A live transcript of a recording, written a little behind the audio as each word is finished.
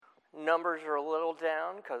numbers are a little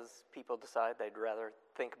down because people decide they'd rather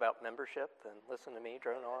think about membership than listen to me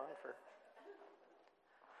drone on for.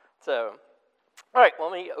 So, all right,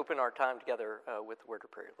 well, let me open our time together with the word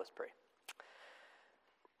of prayer. Let's pray.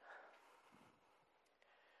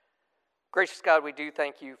 Gracious God, we do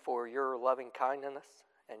thank you for your loving kindness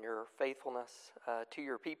and your faithfulness to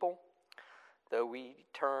your people. Though we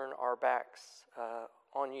turn our backs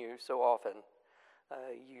on you so often,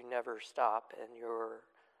 you never stop, and your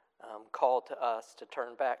call to us to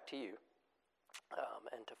turn back to you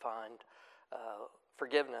and to find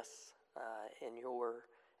forgiveness in your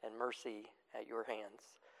and mercy at your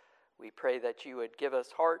hands. We pray that you would give us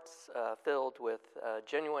hearts filled with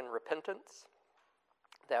genuine repentance,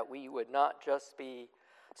 that we would not just be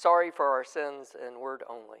sorry for our sins in word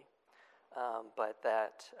only, but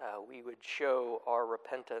that we would show our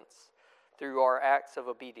repentance through our acts of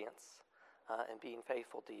obedience and being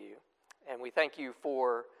faithful to you. And we thank you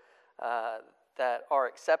for that our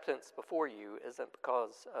acceptance before you isn't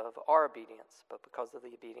because of our obedience, but because of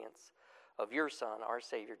the obedience of your Son, our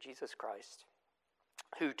Savior, Jesus Christ,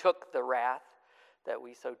 who took the wrath that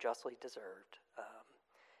we so justly deserved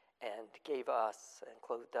and gave us and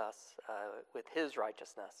clothed us with his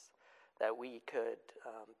righteousness, that we could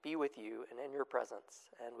be with you and in your presence.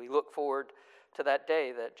 And we look forward to that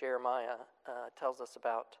day that Jeremiah tells us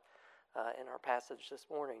about in our passage this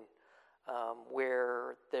morning,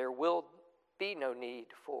 where there will be no need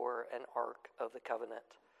for an Ark of the Covenant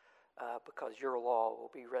because your law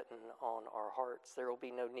will be written on our hearts. There will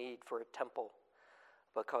be no need for a temple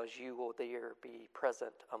because you will there be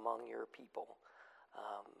present among your people.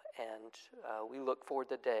 And we look forward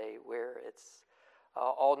to the day where it's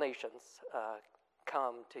all nations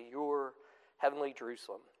come to your heavenly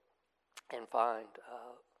Jerusalem and find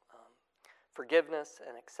forgiveness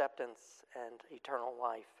and acceptance and eternal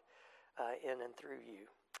life in and through you.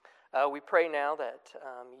 We pray now that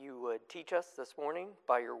you would teach us this morning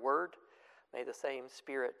by your word. May the same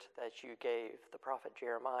Spirit that you gave the prophet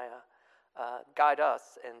Jeremiah guide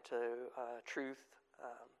us into truth,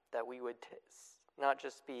 that we would not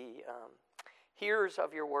just be hearers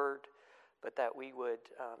of your word, but that we would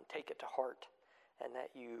take it to heart, and that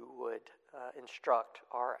you would instruct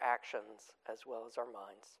our actions as well as our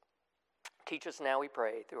minds. Teach us now, we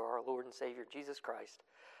pray, through our Lord and Savior Jesus Christ,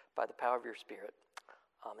 by the power of your Spirit.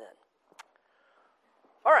 Amen.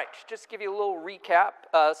 All right, just to give you a little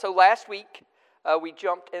recap. So last week, we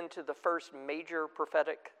jumped into the first major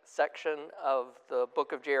prophetic section of the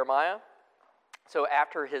book of Jeremiah. So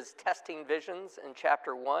after his testing visions in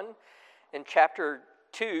chapter 1, in chapter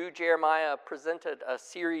 2, Jeremiah presented a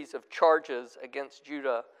series of charges against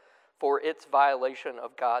Judah for its violation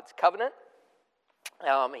of God's covenant.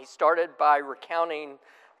 He started by recounting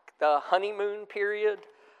the honeymoon period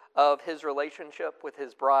of his relationship with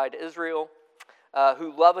his bride Israel,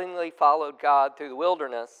 who lovingly followed God through the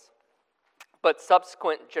wilderness, but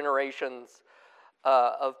subsequent generations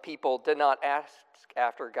of people did not ask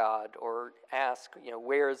after God or ask,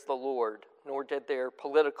 where is the Lord, nor did their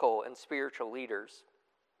political and spiritual leaders.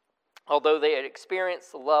 Although they had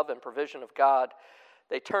experienced the love and provision of God,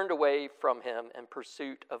 they turned away from him in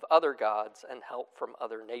pursuit of other gods and help from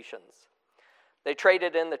other nations. They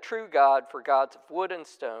traded in the true God for gods of wood and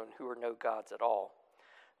stone, who were no gods at all.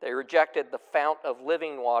 They rejected the fount of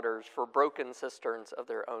living waters for broken cisterns of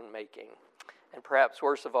their own making. And perhaps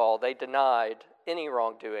worst of all, they denied any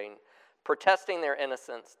wrongdoing, protesting their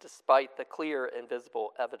innocence despite the clear and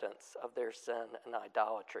visible evidence of their sin and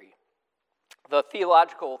idolatry. The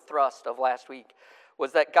theological thrust of last week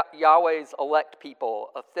was that Yahweh's elect people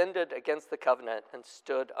offended against the covenant and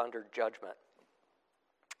stood under judgment.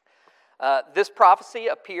 This prophecy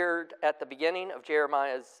appeared at the beginning of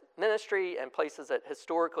Jeremiah's ministry and places it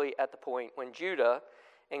historically at the point when Judah,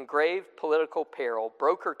 in grave political peril,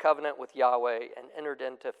 broke her covenant with Yahweh and entered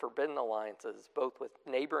into forbidden alliances, both with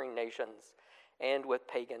neighboring nations and with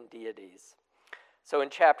pagan deities. So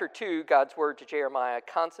in chapter 2, God's word to Jeremiah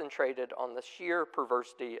concentrated on the sheer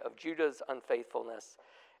perversity of Judah's unfaithfulness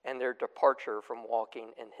and their departure from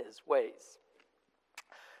walking in his ways.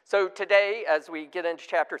 So today, as we get into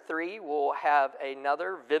chapter 3, we'll have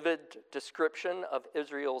another vivid description of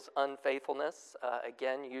Israel's unfaithfulness,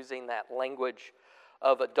 again using that language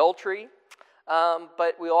of adultery.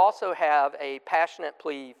 But we'll also have a passionate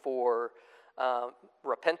plea for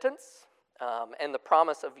repentance and the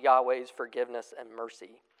promise of Yahweh's forgiveness and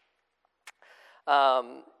mercy.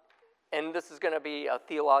 And this is going to be a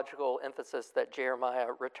theological emphasis that Jeremiah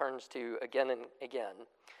returns to again and again.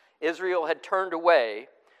 Israel had turned away,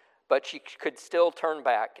 but she could still turn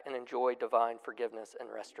back and enjoy divine forgiveness and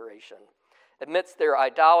restoration. Amidst their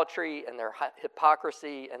idolatry and their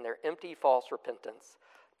hypocrisy and their empty false repentance,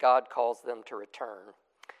 God calls them to return.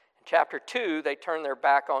 In chapter 2, they turn their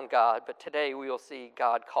back on God, but today we will see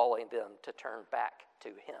God calling them to turn back to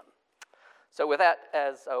him. So with that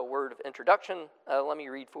as a word of introduction, let me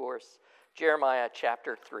read for us Jeremiah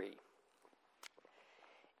chapter 3.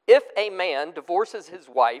 If a man divorces his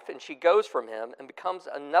wife and she goes from him and becomes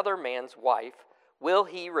another man's wife, will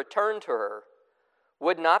he return to her?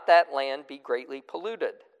 Would not that land be greatly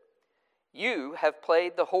polluted? You have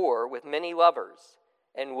played the whore with many lovers,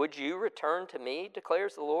 and would you return to me,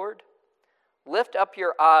 declares the Lord? Lift up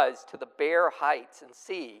your eyes to the bare heights and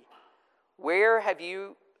see, where have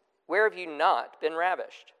you not been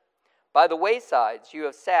ravished? By the waysides you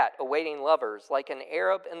have sat awaiting lovers like an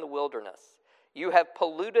Arab in the wilderness. You have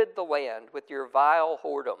polluted the land with your vile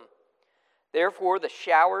whoredom. Therefore the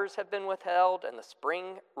showers have been withheld, and the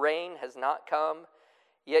spring rain has not come.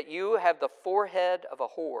 Yet you have the forehead of a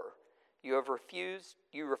whore. You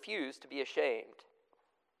refuse to be ashamed.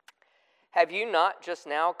 Have you not just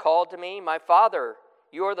now called to me, my father,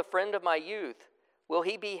 you are the friend of my youth? Will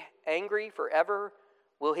he be angry forever?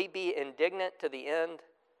 Will he be indignant to the end?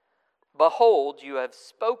 Behold, you have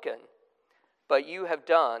spoken, but you have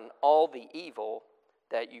done all the evil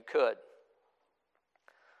that you could.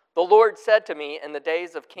 The Lord said to me in the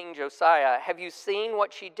days of King Josiah, have you seen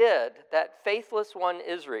what she did, that faithless one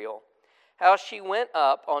Israel? How she went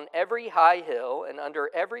up on every high hill and under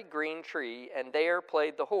every green tree, and there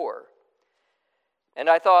played the whore. And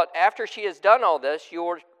I thought, after she has done all this,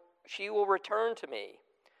 she will return to me.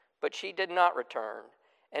 But she did not return,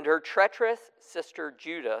 and her treacherous sister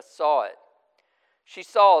Judah saw it. She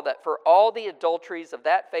saw that for all the adulteries of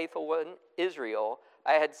that faithful one Israel,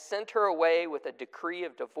 I had sent her away with a decree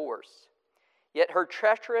of divorce. Yet her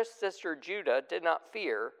treacherous sister Judah did not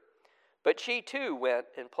fear, but she too went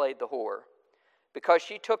and played the whore. Because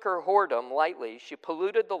she took her whoredom lightly, she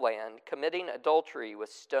polluted the land, committing adultery with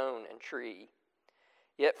stone and tree.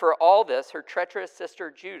 Yet for all this, her treacherous sister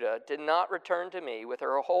Judah did not return to me with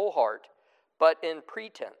her whole heart, but in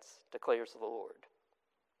pretense, declares the Lord.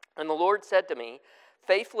 And the Lord said to me,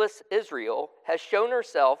 faithless Israel has shown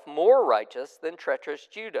herself more righteous than treacherous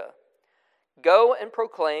Judah. Go and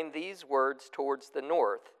proclaim these words towards the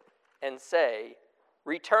north, and say,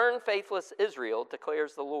 return, faithless Israel,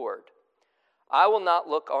 declares the Lord. I will not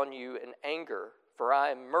look on you in anger, for I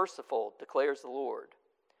am merciful, declares the Lord.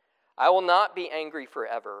 I will not be angry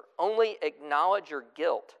forever. Only acknowledge your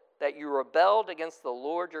guilt, that you rebelled against the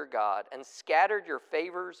Lord your God, and scattered your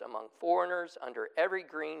favors among foreigners under every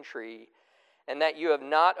green tree, and that you have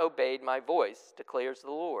not obeyed my voice, declares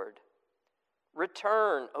the Lord.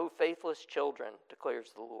 Return, O faithless children,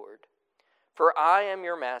 declares the Lord. For I am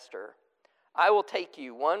your master. I will take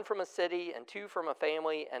you, one from a city and two from a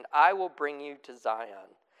family, and I will bring you to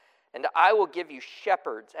Zion. And I will give you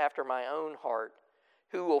shepherds after my own heart,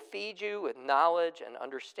 who will feed you with knowledge and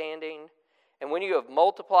understanding. And when you have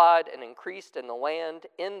multiplied and increased in the land,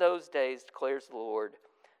 in those days, declares the Lord,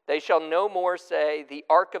 they shall no more say, the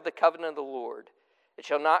ark of the covenant of the Lord. It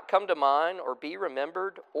shall not come to mind or be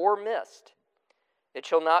remembered or missed. It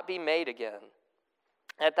shall not be made again.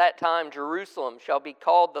 At that time Jerusalem shall be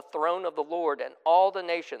called the throne of the Lord, and all the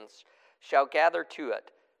nations shall gather to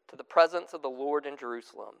it, to the presence of the Lord in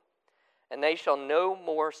Jerusalem. And they shall no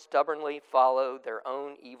more stubbornly follow their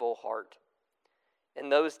own evil heart. In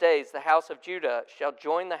those days the house of Judah shall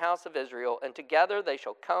join the house of Israel, and together they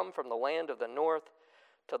shall come from the land of the north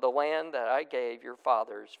to the land that I gave your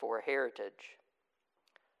fathers for a heritage.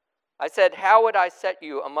 I said, how would I set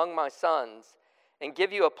you among my sons and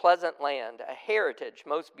give you a pleasant land, a heritage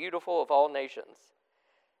most beautiful of all nations?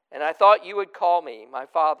 And I thought you would call me my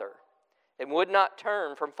father and would not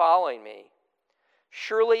turn from following me.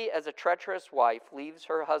 Surely as a treacherous wife leaves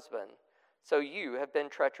her husband, so you have been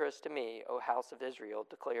treacherous to me, O house of Israel,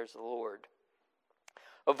 declares the Lord.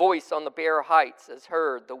 A voice on the bare heights is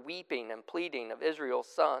heard, the weeping and pleading of Israel's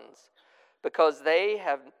sons, because they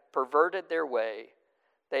have perverted their way.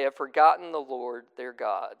 They have forgotten the Lord their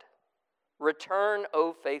God. Return,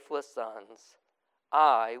 O faithless sons.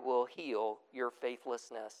 I will heal your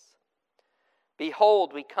faithlessness.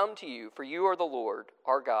 Behold, we come to you, for you are the Lord,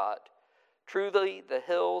 our God. Truly, the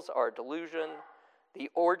hills are a delusion, the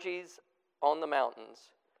orgies on the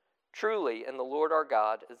mountains. Truly, in the Lord our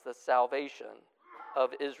God is the salvation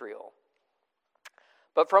of Israel.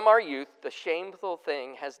 But from our youth, the shameful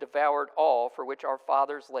thing has devoured all for which our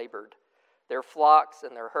fathers labored, their flocks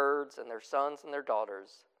and their herds and their sons and their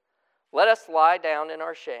daughters. Let us lie down in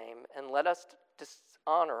our shame, and let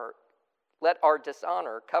our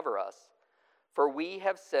dishonor cover us. For we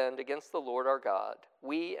have sinned against the Lord our God,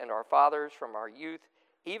 we and our fathers from our youth,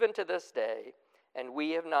 even to this day, and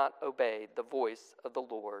we have not obeyed the voice of the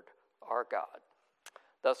Lord our God."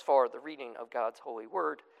 Thus far, the reading of God's holy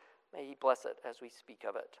word. May he bless it as we speak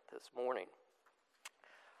of it this morning.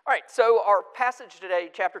 All right, so our passage today,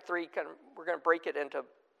 chapter 3, we're going to break it into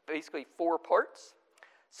basically 4 parts.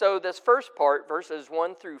 So this first part, verses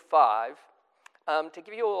 1 through 5, to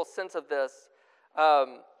give you a little sense of this,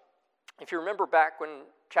 if you remember back when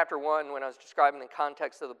chapter 1, when I was describing the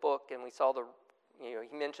context of the book, and we saw he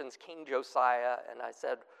mentions King Josiah, and I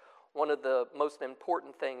said one of the most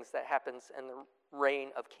important things that happens in the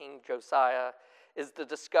reign of King Josiah is the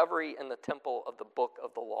discovery in the temple of the book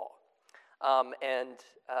of the law.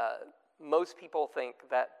 Most people think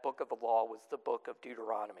that book of the law was the book of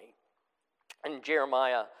Deuteronomy. And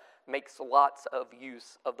Jeremiah makes lots of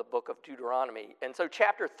use of the book of Deuteronomy. And so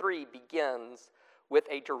chapter 3 begins with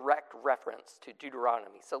a direct reference to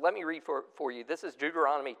Deuteronomy. So let me read for you. This is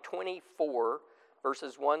Deuteronomy 24,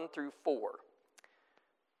 verses 1 through 4.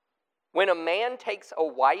 "When a man takes a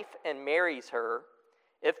wife and marries her,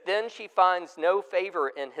 if then she finds no favor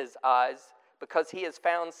in his eyes because he has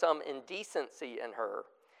found some indecency in her,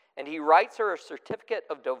 and he writes her a certificate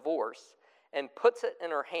of divorce and puts it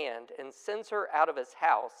in her hand and sends her out of his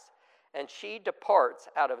house, and she departs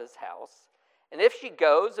out of his house. And if she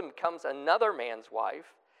goes and becomes another man's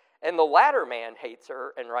wife, and the latter man hates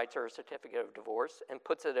her and writes her a certificate of divorce and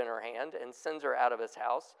puts it in her hand and sends her out of his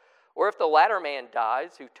house, or if the latter man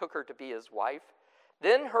dies who took her to be his wife,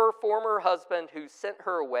 then her former husband who sent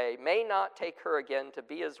her away may not take her again to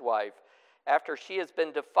be his wife after she has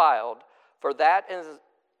been defiled, for that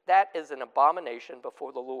is an abomination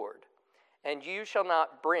before the Lord. And you shall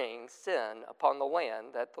not bring sin upon the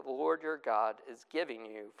land that the Lord your God is giving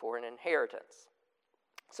you for an inheritance."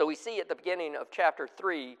 So we see at the beginning of chapter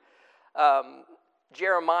 3,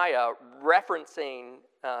 Jeremiah referencing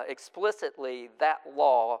explicitly that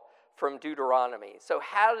law from Deuteronomy. So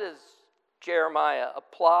how does Jeremiah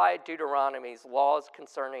apply Deuteronomy's laws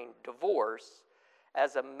concerning divorce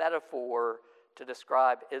as a metaphor to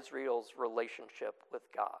describe Israel's relationship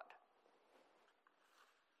with God?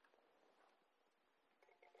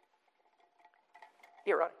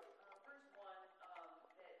 Yeah, right. First one,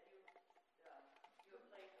 that you have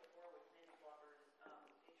played before with many lovers,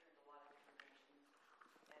 featuring a lot of different nations,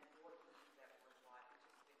 and the Lord would use that word a lot. It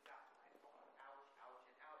just sticks out in my phone.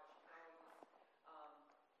 Ouch, ouch, and ouch.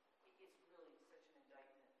 It's really such an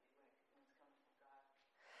indictment when it's coming from God.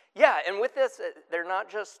 Yeah, and with this, they're not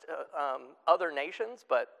just other nations,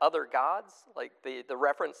 but other gods. Like the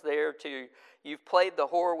reference there to, "You've played the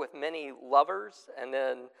whore with many lovers," and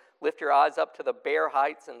then "Lift your eyes up to the bare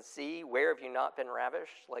heights and see, where have you not been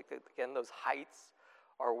ravished?" Like, again, those heights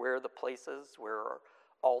are where the places where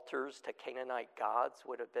altars to Canaanite gods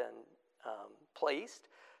would have been placed.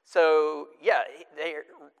 So, yeah,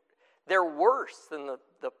 they're worse than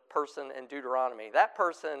the person in Deuteronomy. That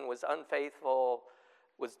person was unfaithful,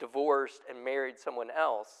 was divorced, and married someone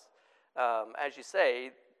else. As you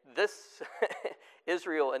say, this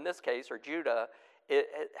Israel in this case, or Judah,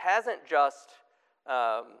 it hasn't just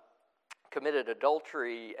committed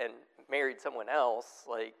adultery and married someone else.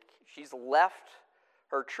 Like, she's left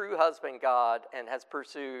her true husband God and has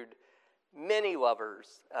pursued many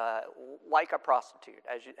lovers, like a prostitute.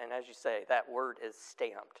 As you say, that word is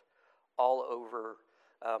stamped all over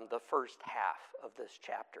the first half of this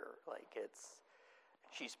chapter. Like,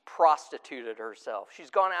 she's prostituted herself. She's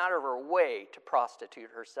gone out of her way to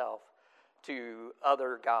prostitute herself to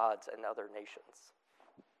other gods and other nations.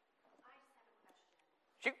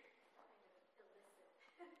 Shoot.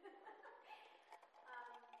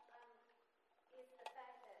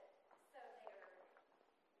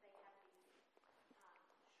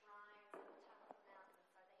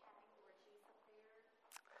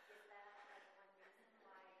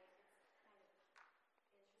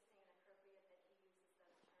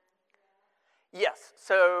 Yes,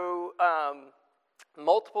 so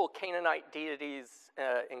multiple Canaanite deities,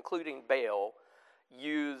 including Baal,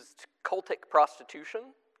 used cultic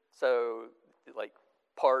prostitution. So, like,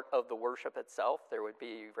 part of the worship itself, there would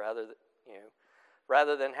be, rather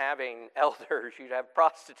than having elders, you'd have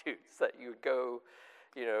prostitutes that you would go,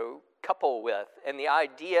 couple with. And the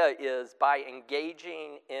idea is, by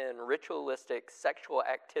engaging in ritualistic sexual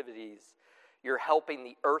activities, you're helping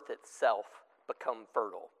the earth itself become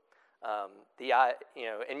fertile.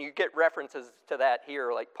 And you get references to that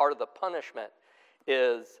here. Like, part of the punishment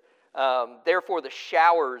is, therefore the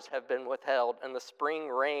showers have been withheld and the spring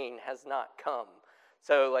rain has not come.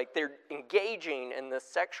 So, like, they're engaging in this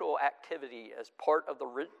sexual activity as part of the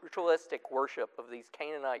ritualistic worship of these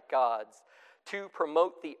Canaanite gods to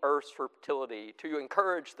promote the earth's fertility, to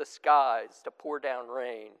encourage the skies to pour down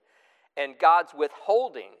rain. And God's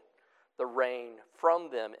withholding the rain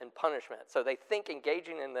from them in punishment. So they think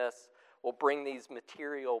engaging in this will bring these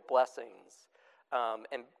material blessings.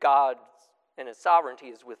 And God, in his sovereignty,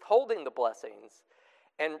 is withholding the blessings.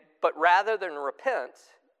 But rather than repent,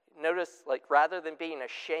 notice, rather than being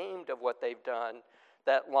ashamed of what they've done,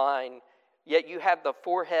 that line, yet you have the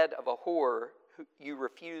forehead of a whore, who you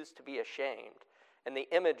refuse to be ashamed. And the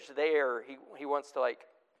image there, he wants to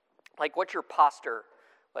what's your posture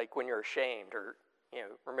like when you're ashamed? Or,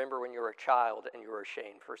 remember when you were a child and you were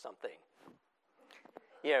ashamed for something?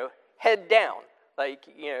 Head down.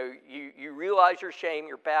 You realize your shame,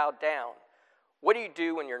 you're bowed down. What do you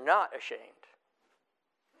do when you're not ashamed?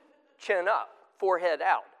 Chin up, forehead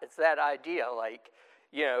out. It's that idea,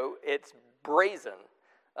 it's brazen.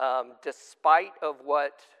 Despite of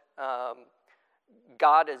what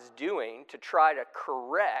God is doing to try to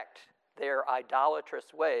correct their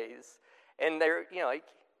idolatrous ways. And they're,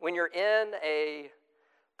 when you're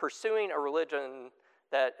pursuing a religion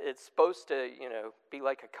that it's supposed to, be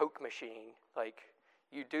like a Coke machine,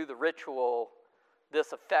 you do the ritual,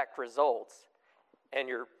 this effect results, and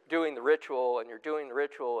you're doing the ritual, and you're doing the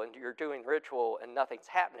ritual, and you're doing the ritual, and nothing's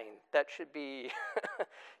happening. That should be,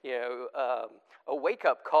 a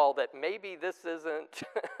wake-up call that maybe this isn't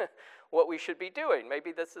what we should be doing.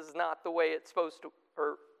 Maybe this is not the way it's supposed to,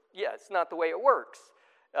 it's not the way it works,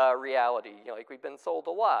 reality. We've been sold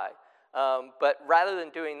a lie. But rather than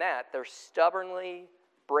doing that, they're stubbornly,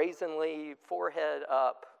 brazenly, forehead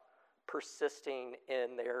up, persisting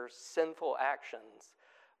in their sinful actions,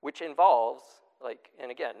 which involves,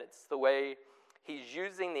 and again, it's the way he's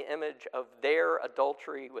using the image of their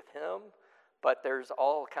adultery with him, but there's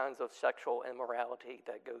all kinds of sexual immorality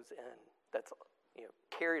that goes in, that's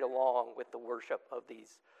carried along with the worship of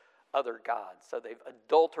these other gods. So they've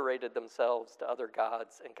adulterated themselves to other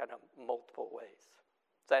gods in kind of multiple ways.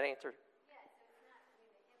 Does that answer?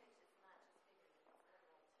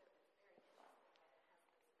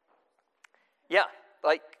 Yeah,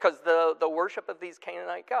 because the worship of these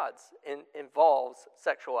Canaanite gods involves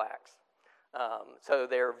sexual acts. So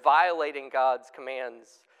they're violating God's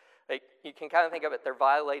commands. You can kind of think of it, they're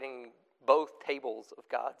violating both tables of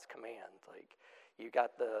God's command. You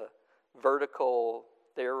got the vertical,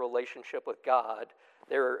 their relationship with God.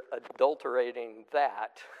 They're adulterating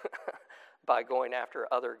that by going after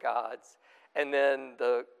other gods. And then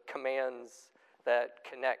the commands that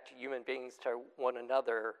connect human beings to one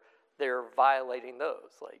another, they're violating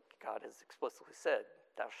those. God has explicitly said,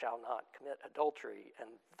 thou shalt not commit adultery. And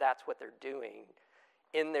that's what they're doing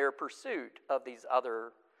in their pursuit of these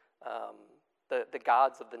other, the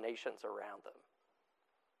gods of the nations around them.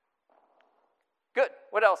 Good.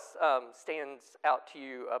 What else stands out to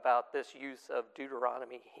you about this use of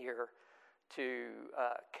Deuteronomy here to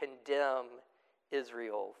condemn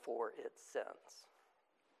Israel for its sins?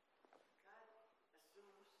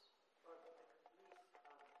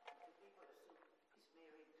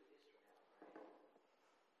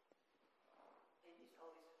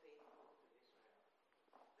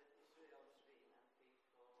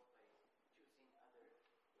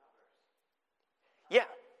 Yeah.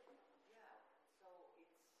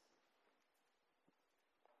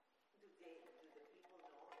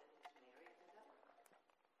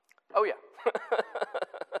 Oh, yeah.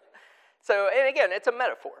 So, and again, it's a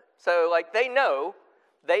metaphor. So, they know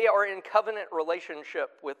they are in covenant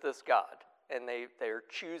relationship with this God, and they're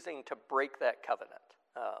choosing to break that covenant.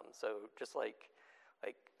 So, just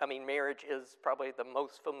marriage is probably the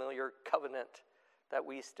most familiar covenant that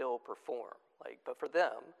we still perform. But for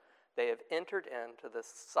them, they have entered into this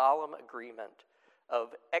solemn agreement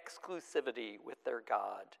of exclusivity with their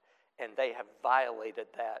God, and they have violated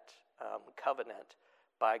that covenant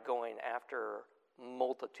by going after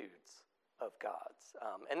multitudes of gods.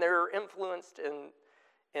 And they're influenced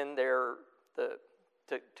in their,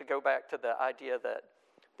 to go back to the idea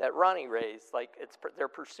that Ronnie raised, it's their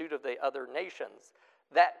pursuit of the other nations.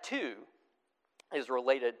 That too is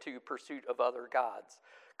related to pursuit of other gods.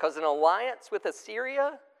 Because an alliance with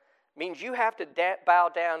Assyria means you have to bow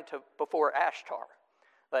down before Ashtar.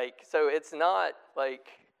 So it's not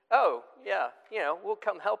oh, yeah, we'll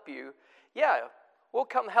come help you. Yeah, we'll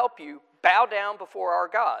come help you. Bow down before our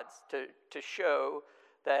gods to show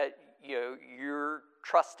that you're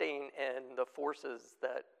trusting in the forces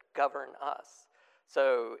that govern us.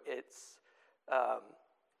 So it's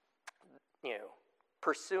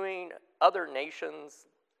pursuing other nations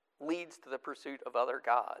leads to the pursuit of other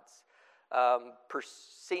gods.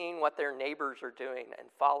 Seeing what their neighbors are doing and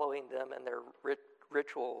following them and their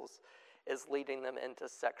rituals is leading them into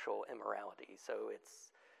sexual immorality. So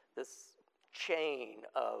it's this chain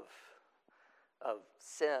of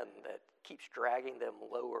sin that keeps dragging them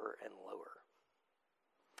lower and lower.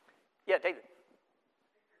 Yeah, David.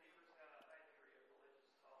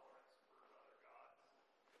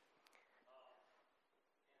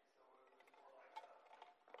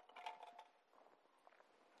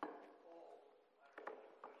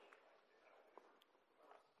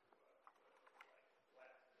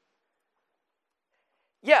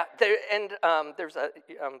 Yeah, there's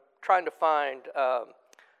I'm trying to find,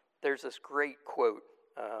 there's this great quote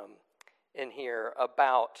in here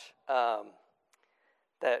about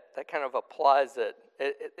that kind of applies it.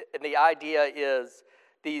 And the idea is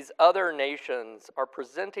these other nations are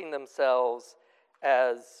presenting themselves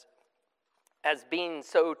as being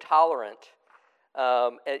so tolerant,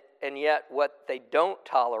 and yet what they don't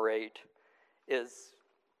tolerate is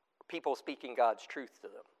people speaking God's truth to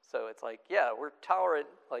them. So it's like, yeah, we're tolerant,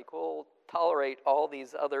 like we'll tolerate all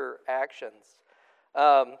these other actions.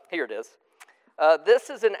 Here it is. This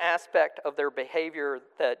is an aspect of their behavior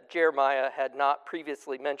that Jeremiah had not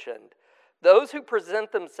previously mentioned. Those who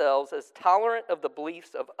present themselves as tolerant of the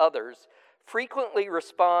beliefs of others frequently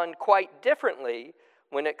respond quite differently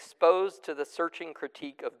when exposed to the searching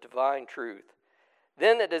critique of divine truth.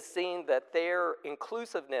 Then it is seen that their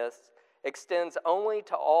inclusiveness extends only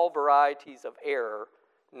to all varieties of error,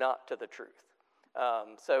 not to the truth.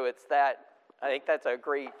 So it's that, I think that's a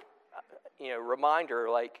great, reminder,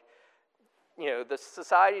 like, the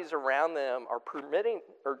societies around them are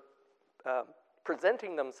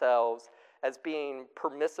presenting themselves as being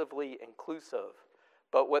permissively inclusive,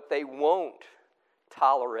 but what they won't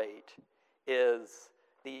tolerate is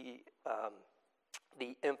the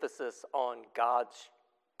emphasis on God's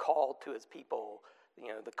call to his people,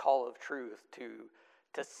 the call of truth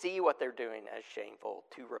to see what they're doing as shameful,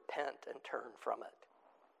 to repent and turn from it.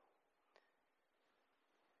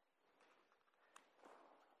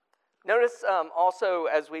 Notice also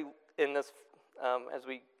as we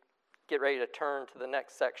get ready to turn to the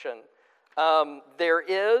next section, there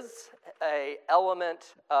is an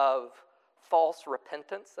element of false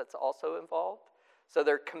repentance that's also involved. So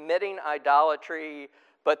they're committing idolatry,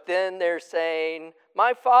 but then they're saying,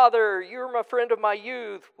 "My father, you're my friend of my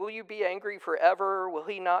youth. Will you be angry forever? Will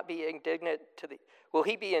he be indignant to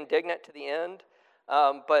the end?"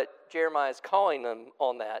 But Jeremiah is calling them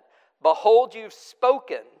on that. "Behold, you've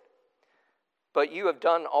spoken, but you have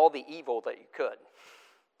done all the evil that you could."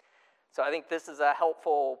 So I think this is a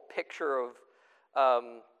helpful picture of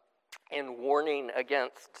and warning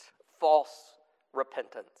against false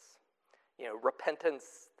repentance.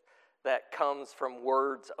 Repentance that comes from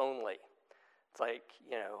words only. It's like,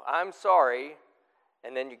 I'm sorry,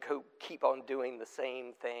 and then you keep on doing the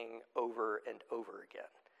same thing over and over again.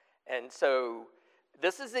 And so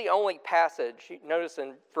this is the only passage. Notice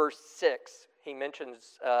in verse 6, he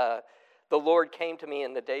mentions, the Lord came to me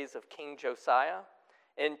in the days of King Josiah.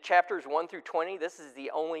 In chapters 1 through 20, this is the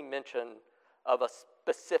only mention of a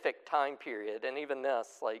specific time period. And even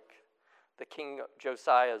this, like the King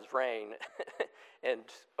Josiah's reign and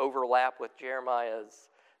overlap with Jeremiah's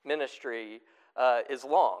ministry, is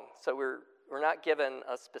long. So we're not given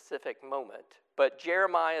a specific moment. But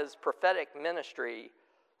Jeremiah's prophetic ministry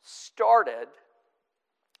started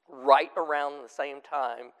right around the same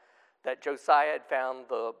time that Josiah had found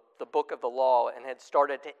the book of the law and had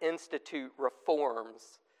started to institute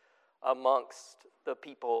reforms amongst the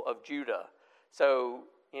people of Judah. So,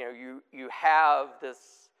 you have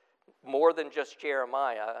this, more than just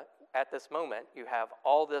Jeremiah, at this moment, you have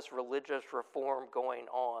all this religious reform going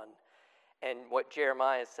on. And what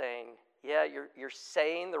Jeremiah is saying, yeah, you're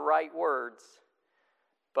saying the right words,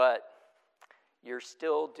 but you're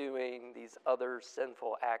still doing these other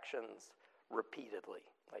sinful actions repeatedly.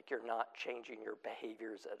 Like you're not changing your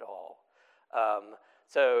behaviors at all.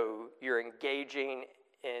 So you're engaging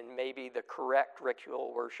in maybe the correct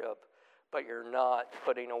ritual worship, but you're not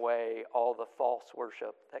putting away all the false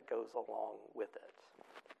worship that goes along with it. So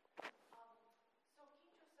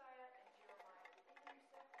King Josiah and Jeremiah,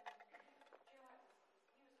 Jeremiah, he was a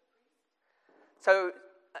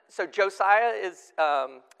priest? So Josiah is,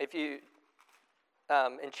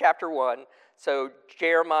 in chapter 1, so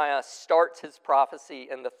Jeremiah starts his prophecy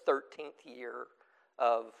in the 13th year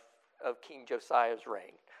of King Josiah's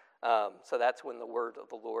reign. So that's when the word of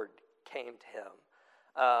the Lord came to him.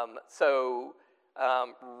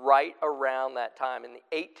 Right around that time, in the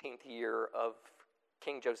 18th year of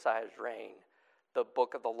King Josiah's reign, the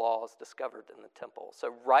book of the law is discovered in the temple.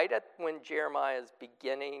 So right at when Jeremiah is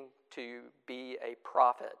beginning to be a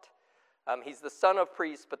prophet, He's the son of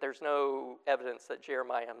priests, but there's no evidence that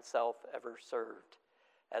Jeremiah himself ever served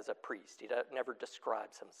as a priest. He never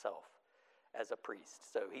describes himself as a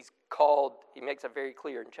priest. So he's called, he makes it very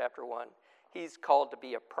clear in chapter 1, he's called to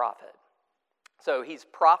be a prophet. So he's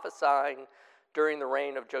prophesying during the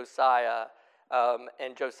reign of Josiah,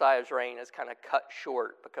 and Josiah's reign is kind of cut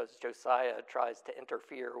short because Josiah tries to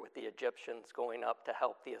interfere with the Egyptians going up to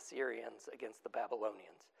help the Assyrians against the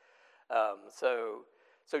Babylonians.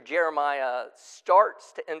 So Jeremiah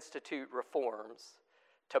starts to institute reforms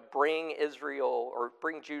to bring Israel or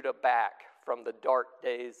bring Judah back from the dark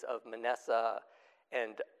days of Manasseh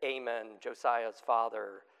and Amon, Josiah's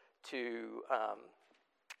father, to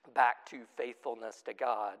back to faithfulness to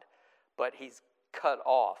God. But he's cut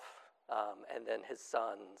off, and then his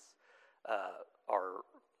sons are,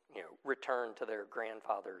 returned to their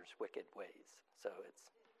grandfather's wicked ways. So it's.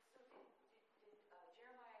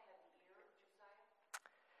 Jeremiah have the ear of Josiah?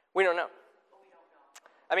 We don't know. Oh, we don't know.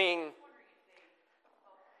 I mean, I was wondering if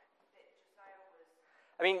that Josiah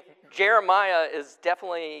was. Jeremiah is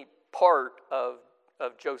definitely part of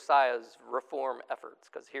Josiah's reform efforts,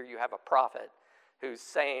 because here you have a prophet who's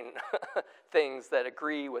saying things that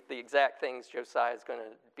agree with the exact things Josiah is going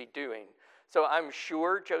to be doing. So I'm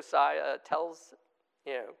sure Josiah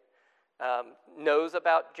knows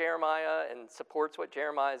about Jeremiah and supports what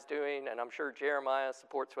Jeremiah is doing, and I'm sure Jeremiah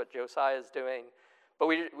supports what Josiah is doing. But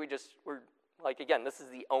we're like, again, this is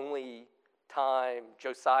the only time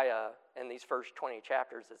Josiah in these first 20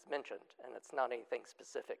 chapters is mentioned, and it's not anything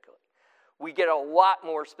specifically. We get a lot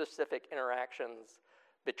more specific interactions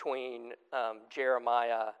between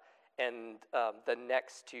Jeremiah and the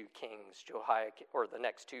next two kings, the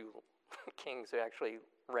next two kings who actually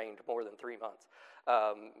reigned more than 3 months,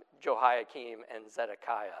 Jehoiakim and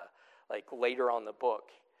Zedekiah. Like later on the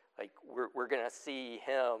book, like we're going to see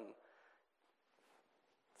him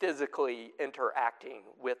physically interacting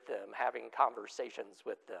with them, having conversations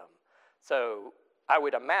with them. So I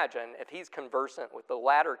would imagine if he's conversant with the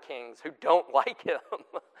latter kings who don't like him,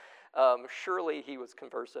 surely he was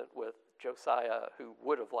conversant with Josiah who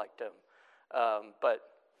would have liked him. But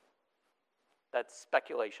that's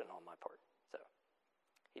speculation on my part. So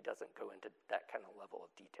he doesn't go into that kind of level of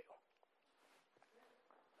detail.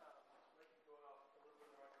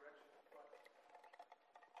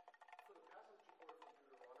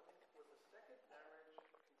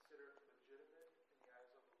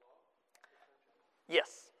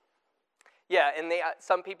 Yes. Yeah, and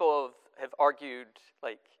some people have argued,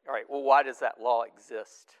 like, all right, well, why does that law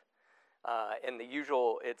exist? And the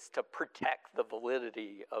usual, it's to protect the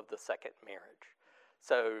validity of the second marriage.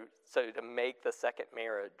 So to make the second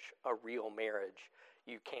marriage a real marriage,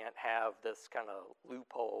 you can't have this kind of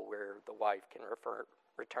loophole where the wife can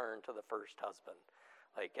return to the first husband.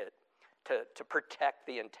 Like to protect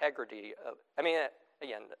the integrity of,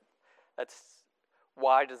 again, that's,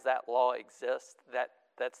 why does that law exist?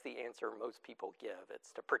 That's the answer most people give.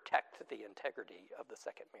 It's to protect the integrity of the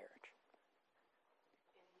second marriage.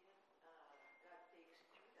 God takes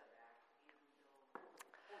Judah back, even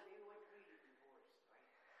though they would agree to divorce, right?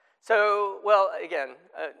 So, well, again,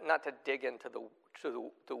 not to dig into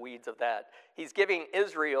the weeds of that, he's giving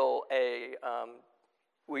Israel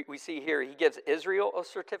we see here, he gives Israel a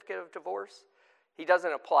certificate of divorce. He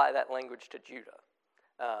doesn't apply that language to Judah.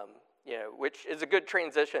 Which is a good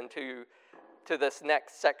transition to this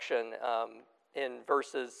next section in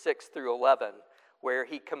verses 6 through 11, where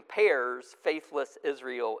he compares faithless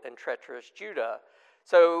Israel and treacherous Judah.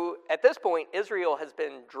 So at this point, Israel has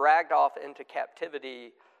been dragged off into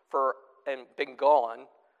captivity and been gone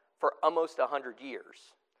for almost 100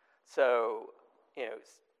 years. So,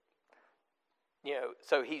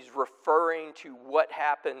 so he's referring to what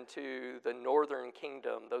happened to the northern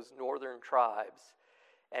kingdom, those northern tribes.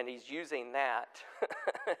 And he's using that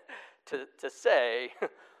to say,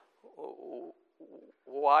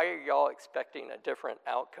 why are y'all expecting a different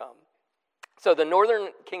outcome? So the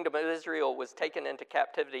northern kingdom of Israel was taken into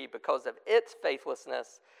captivity because of its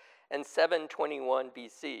faithlessness in 721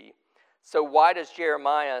 BC. So why does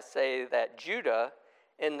Jeremiah say that Judah,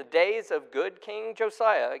 in the days of good King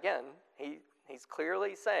Josiah, again, he's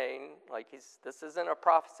clearly saying, like, this isn't a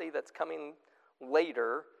prophecy that's coming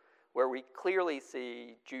later, where we clearly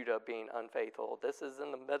see Judah being unfaithful. This is in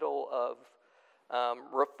the middle of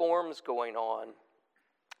reforms going on.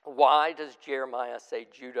 Why does Jeremiah say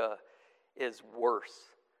Judah is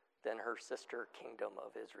worse than her sister kingdom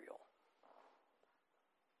of Israel?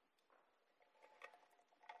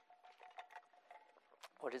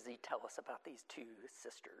 What does he tell us about these two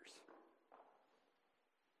sisters?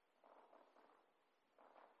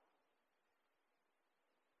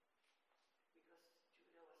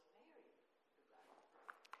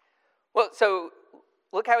 Well, so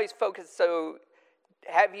look how he's focused. So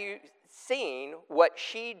have you seen what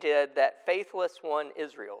she did, that faithless one,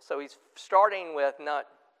 Israel? So he's starting with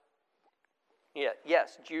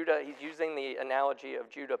yes, Judah. He's using the analogy of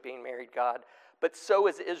Judah being married God, but so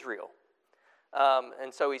is Israel.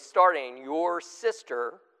 And so he's starting, your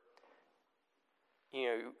sister,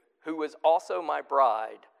 who was also my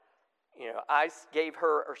bride, I gave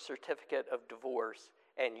her a certificate of divorce,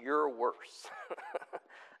 and you're worse.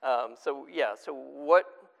 So what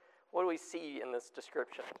do we see in this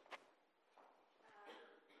description? Well, it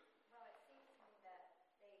seems to me that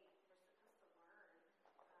they were supposed to learn the lesson, Israel,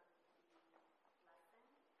 but they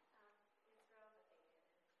didn't.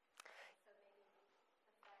 So maybe the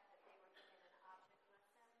fact that they were given an object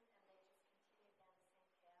lesson and they just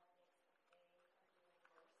continued down the same path makes what they are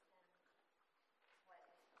doing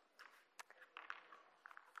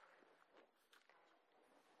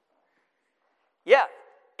worse than what they did. Yeah,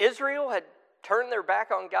 Israel had turned their back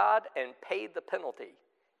on God and paid the penalty,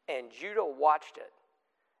 and Judah watched it.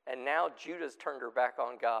 And now Judah's turned her back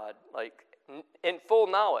on God, in full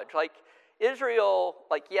knowledge. Israel,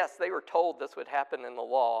 yes, they were told this would happen in the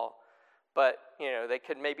law, but, they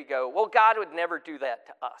could maybe go, well, God would never do that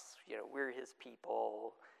to us. We're his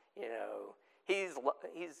people. He's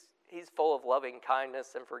full of loving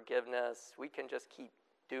kindness and forgiveness. We can just keep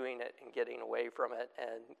doing it and getting away from it.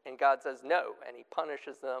 And God says no, and he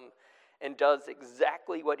punishes them and does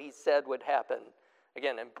exactly what he said would happen.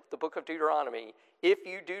 Again, in the book of Deuteronomy, if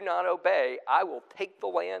you do not obey, I will take the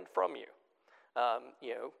land from you.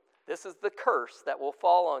 This is the curse that will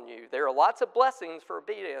fall on you. There are lots of blessings for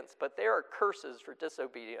obedience, but there are curses for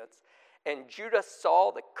disobedience. And Judah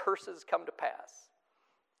saw the curses come to pass.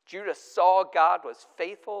 Judah saw God was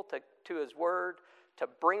faithful to his word to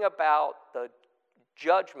bring about the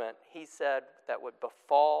judgment he said that would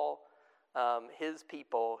befall his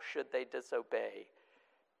people should they disobey.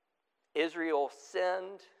 Israel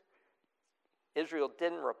sinned. Israel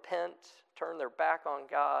didn't repent, turned their back on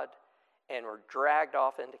God, and were dragged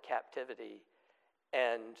off into captivity.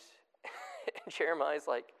 And Jeremiah's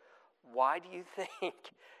like, why do you think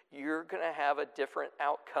you're going to have a different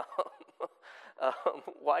outcome?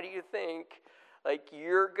 Why do you think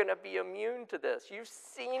you're going to be immune to this? You've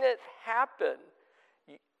seen it happen.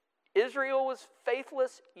 Israel was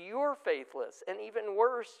faithless, you're faithless. And even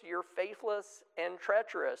worse, you're faithless and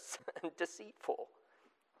treacherous and deceitful.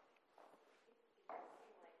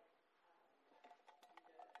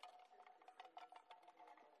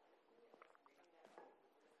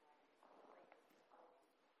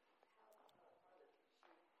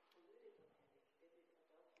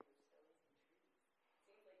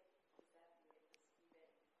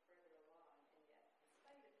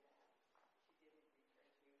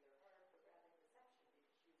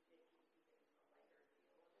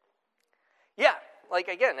 Yeah,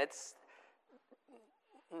 again, it's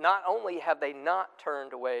not only have they not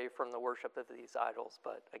turned away from the worship of these idols,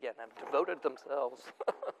 but again, have devoted themselves,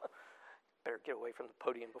 better get away from the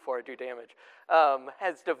podium before I do damage,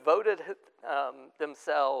 has devoted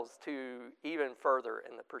themselves to even further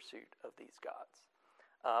in the pursuit of these gods.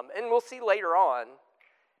 And we'll see later on,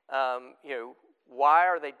 why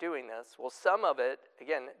are they doing this? Well, some of it,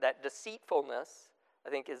 again, that deceitfulness,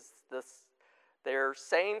 I think, is this. They're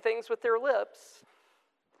saying things with their lips,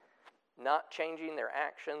 not changing their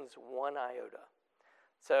actions one iota.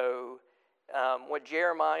 So what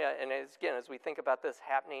Jeremiah, and as we think about this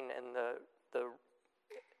happening in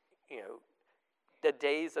the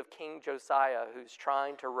days of King Josiah, who's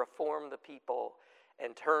trying to reform the people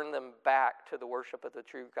and turn them back to the worship of the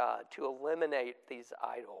true God, to eliminate these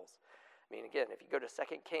idols. I mean, again, if you go to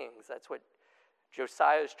 2 Kings, that's what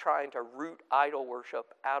Josiah is trying to root idol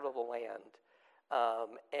worship out of the land.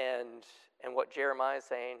 And what Jeremiah is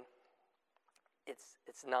saying,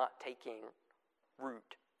 it's not taking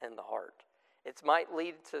root in the heart. It might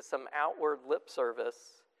lead to some outward lip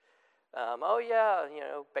service.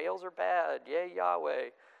 Baals are bad, yay Yahweh.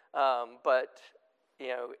 But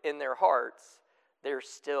in their hearts, they're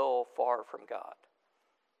still far from God.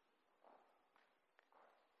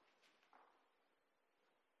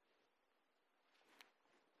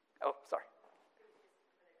 Oh, sorry.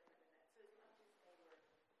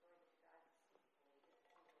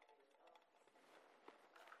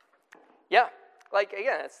 Yeah,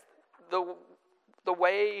 again, it's the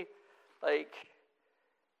way,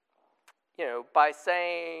 by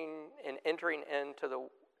saying and entering into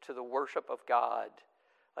the worship of God,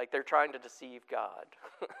 they're trying to deceive God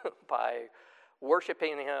by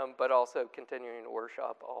worshiping him, but also continuing to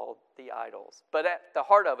worship all the idols. But at the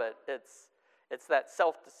heart of it, it's that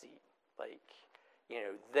self-deceit.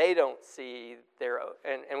 they don't see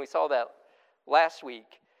and we saw that last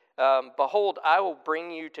week. Behold, I will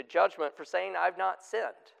bring you to judgment for saying I've not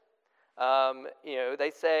sinned.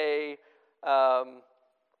 They say, where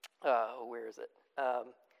is it?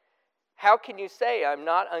 How can you say I'm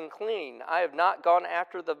not unclean? I have not gone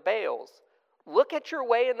after the Baals. Look at your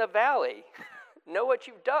way in the valley. Know what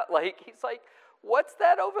you've done. He's like, what's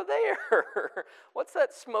that over there? What's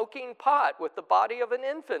that smoking pot with the body of an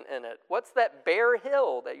infant in it? What's that bare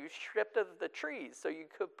hill that you stripped of the trees so you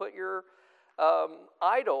could put your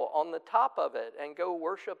idol on the top of it and go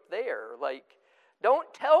worship there?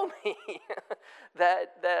 Don't tell me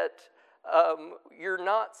that you're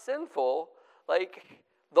not sinful.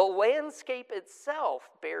 The landscape itself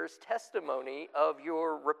bears testimony of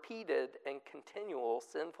your repeated and continual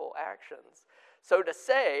sinful actions. So to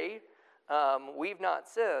say we've not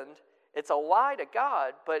sinned, it's a lie to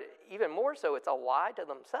God, but even more so, it's a lie to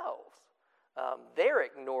themselves. They're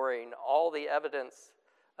ignoring all the evidence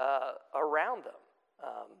around them.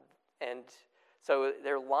 And so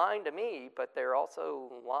they're lying to me, but they're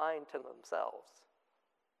also lying to themselves.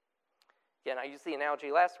 Again, I used the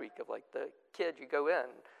analogy last week of the kid you go in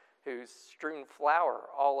who's strewn flour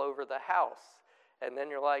all over the house. And then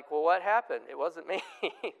you're like, well, what happened? It wasn't me.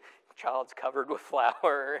 Child's covered with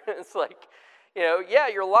flour. It's yeah,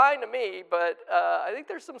 you're lying to me, but I think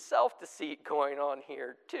there's some self-deceit going on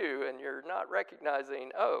here too, and you're not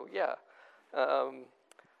recognizing, oh, yeah,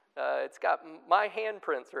 it's got my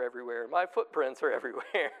handprints are everywhere, my footprints are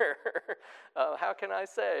everywhere. How can I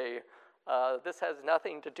say this has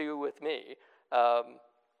nothing to do with me?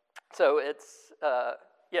 So it's a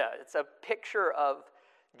picture of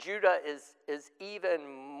Judah is even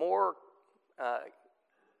more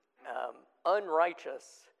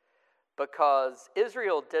unrighteous because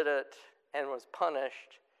Israel did it and was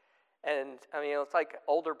punished. And it's like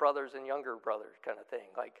older brothers and younger brothers kind of thing.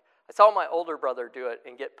 I saw my older brother do it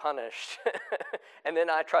and get punished, and then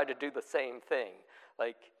I tried to do the same thing,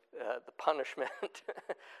 the punishment.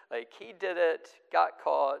 He did it, got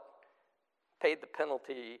caught, paid the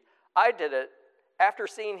penalty. I did it after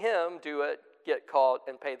seeing him do it, get caught,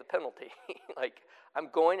 and pay the penalty. I'm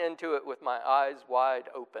going into it with my eyes wide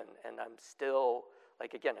open, and I'm still,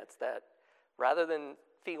 again, it's that, rather than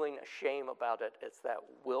feeling a shame about it, it's that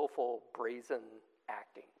willful, brazen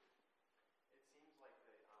acting.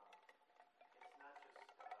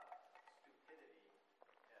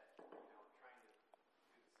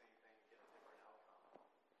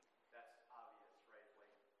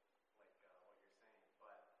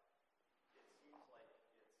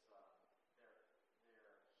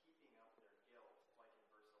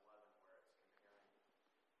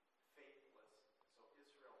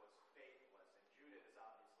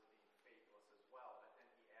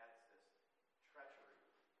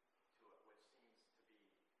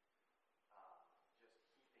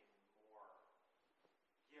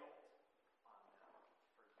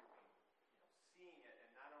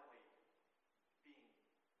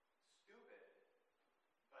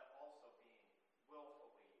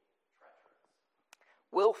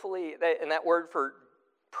 Willfully, and that word for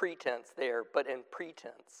pretense there, but in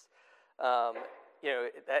pretense,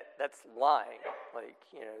 that's lying.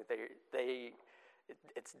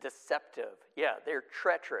 It's deceptive. Yeah, they're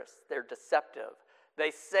treacherous. They're deceptive.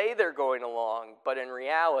 They say they're going along, but in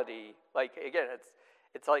reality, again,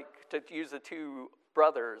 it's like, to use the two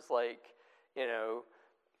brothers,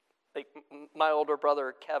 my older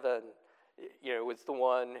brother Kevin, was the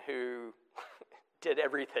one who did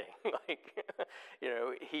everything.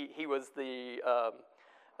 He was the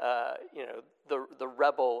the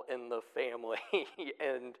rebel in the family,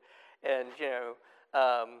 and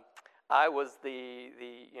I was the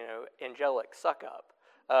angelic suck up.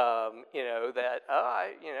 That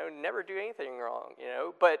I never do anything wrong.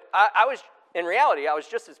 But I was, in reality, I was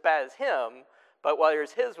just as bad as him. But while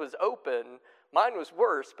his was open, mine was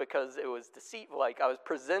worse because it was deceitful. I was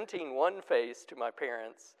presenting one face to my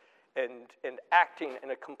parents and acting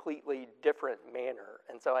in a completely different manner.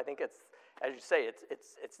 And so I think it's, as you say,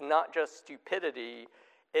 it's not just stupidity,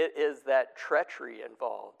 it is that treachery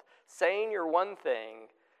involved. Saying you're one thing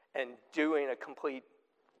and doing a complete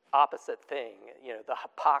opposite thing, the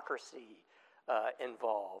hypocrisy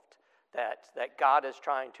involved that God is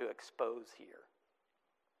trying to expose here.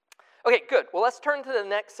 Okay, good. Well, let's turn to the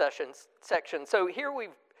next section. So here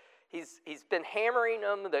he's been hammering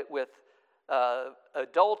them with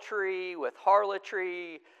adultery, with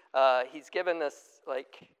harlotry. He's given this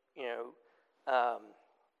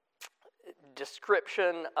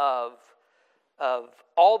description of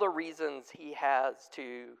all the reasons he has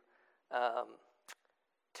to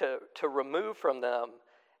remove from them,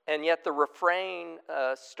 And yet the refrain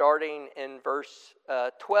starting in verse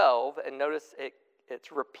 12, and notice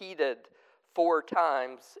it's repeated 4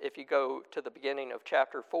 times if you go to the beginning of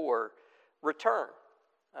chapter 4, return.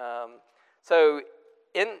 So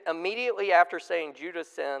immediately after saying Judah's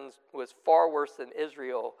sins was far worse than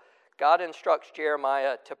Israel, God instructs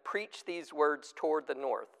Jeremiah to preach these words toward the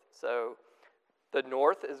north. So the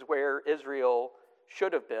north is where Israel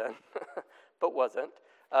should have been, but wasn't.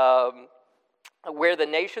 Where the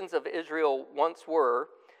nations of Israel once were,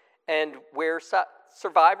 and where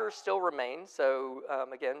survivors still remain. So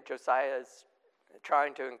again, Josiah is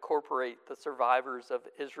trying to incorporate the survivors of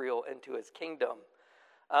Israel into his kingdom.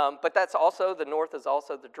 But that's also, the north is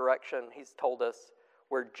also the direction he's told us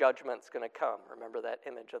where judgment's going to come. Remember that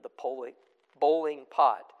image of the bowling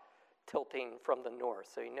pot tilting from the north.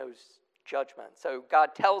 So he knows judgment. So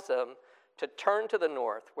God tells him to turn to the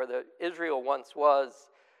north, where Israel once was,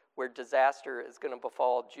 where disaster is going to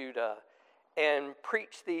befall Judah, and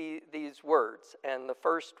preach these words. And the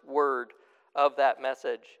first word of that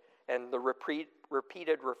message and the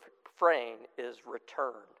repeated refrain is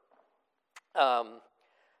return.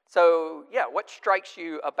 So, what strikes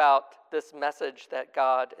you about this message that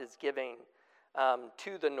God is giving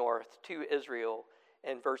to the north, to Israel,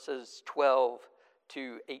 in verses 12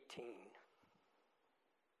 to 18?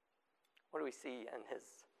 What do we see in his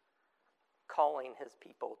calling his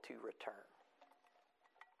people to return?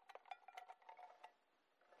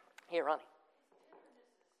 Here, Ronnie.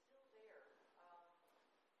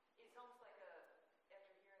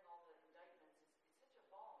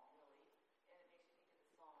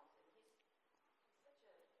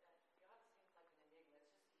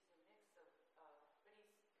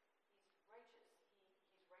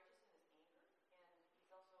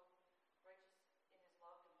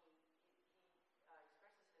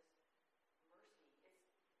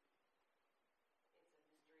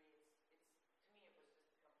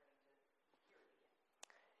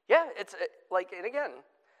 Yeah, it's like, and again,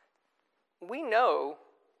 we know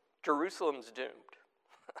Jerusalem's doomed.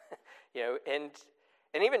 And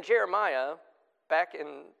even Jeremiah, back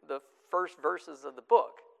in the first verses of the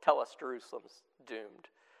book, tell us Jerusalem's doomed.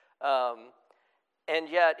 And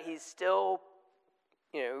yet he's still,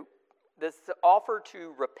 this offer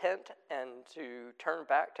to repent and to turn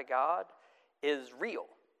back to God is real.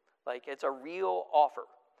 Like, it's a real offer.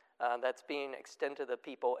 That's being extended to the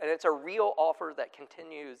people. And it's a real offer that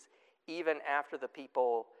continues even after the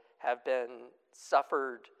people have been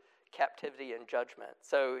suffered captivity and judgment.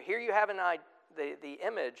 So here you have the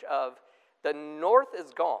image of the north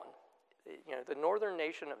is gone. The northern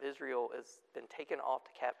nation of Israel has been taken off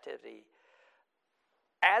to captivity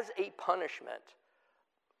as a punishment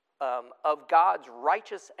of God's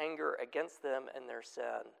righteous anger against them and their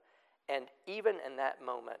sin. And even in that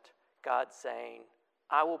moment, God's saying,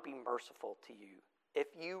 I will be merciful to you if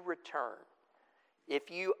you return.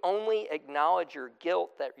 If you only acknowledge your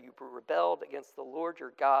guilt that you rebelled against the Lord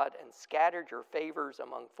your God and scattered your favors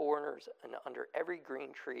among foreigners and under every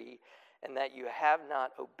green tree, and that you have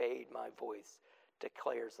not obeyed my voice,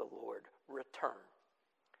 declares the Lord. Return.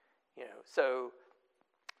 So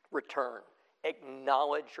return.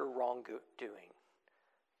 Acknowledge your wrongdoing.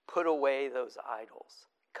 Put away those idols.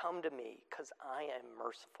 Come to me, because I am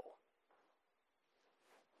merciful.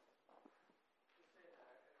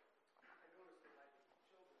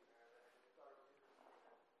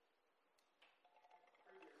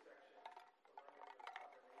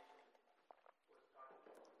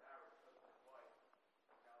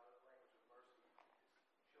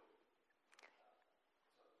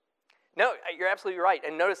 No, you're absolutely right.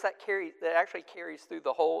 And notice that actually carries through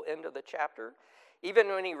the whole end of the chapter. Even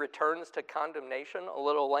when he returns to condemnation a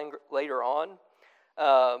little later on,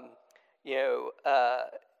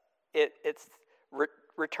 it's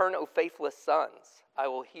return, O faithless sons, I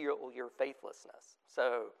will heal your faithlessness.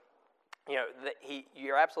 So,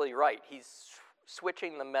 you're absolutely right. He's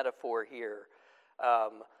switching the metaphor here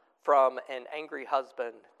from an angry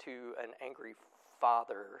husband to an angry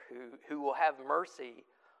father who will have mercy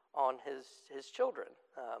on his children.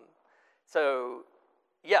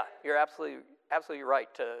 You're absolutely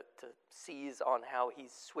right to seize on how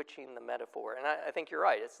he's switching the metaphor. And I think you're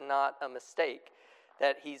right. It's not a mistake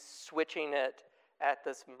that he's switching it at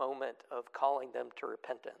this moment of calling them to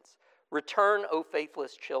repentance. Return, O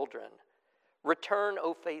faithless children. Return,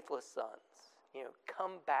 O faithless sons.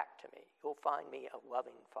 Come back to me. You'll find me a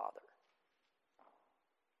loving father.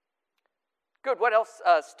 Good. What else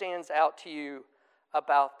stands out to you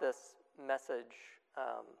about this message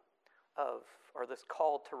or this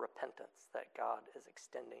call to repentance that God is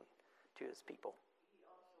extending to his people? He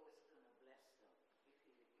also is going to bless them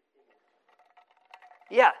if they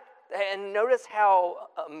Yeah, and notice how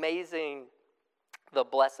amazing the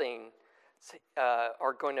blessings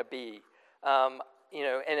are going to be. And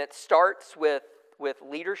it starts with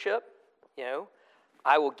leadership.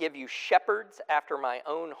 I will give you shepherds after my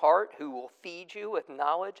own heart who will feed you with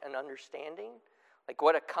knowledge and understanding. Like,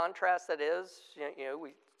 what a contrast that is.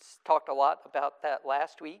 We talked a lot about that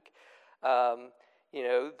last week.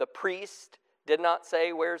 The priest did not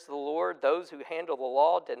say, "Where's the Lord?" Those who handle the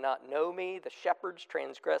law did not know me. The shepherds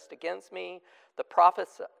transgressed against me. The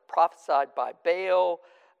prophets prophesied by Baal.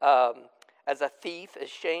 As a thief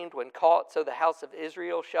is shamed when caught, so the house of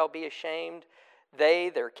Israel shall be ashamed. They,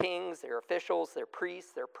 their kings, their officials, their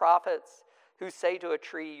priests, their prophets, who say to a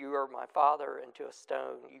tree, "You are my father," and to a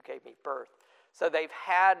stone, "You gave me birth." So they've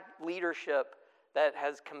had leadership that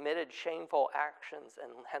has committed shameful actions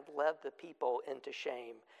and had led the people into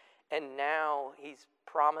shame. And now he's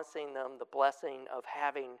promising them the blessing of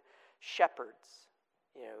having shepherds,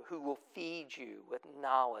 who will feed you with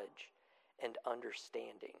knowledge and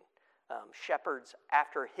understanding. Shepherds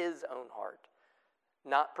after his own heart,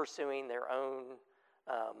 not pursuing their own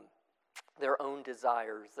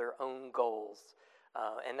desires, their own goals.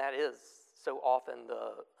 And that is so often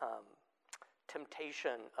the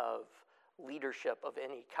temptation of leadership of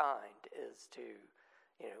any kind, is to,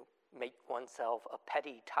 make oneself a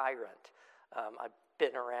petty tyrant. I've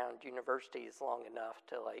been around universities long enough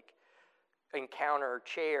to encounter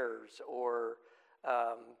chairs or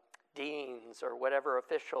deans or whatever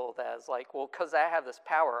official that's like, well, because I have this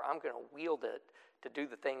power, I'm going to wield it to do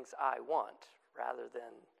the things I want, rather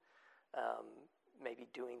than maybe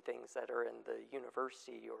doing things that are in the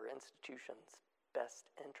university or institution's best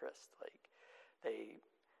interest.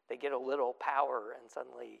 They get a little power and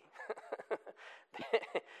suddenly,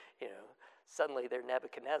 suddenly they're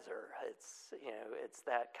Nebuchadnezzar. It's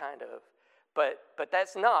that kind of, but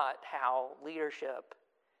that's not how leadership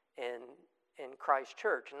in Christ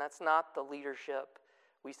Church, and that's not the leadership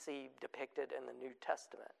we see depicted in the New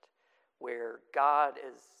Testament, where God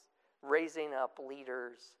is raising up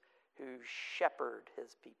leaders who shepherd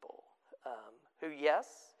his people, who,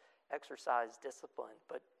 yes, exercise discipline,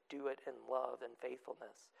 but do it in love and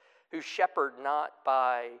faithfulness, who shepherd not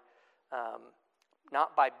by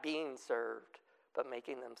being served, but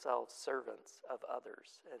making themselves servants of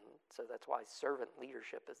others. And so that's why servant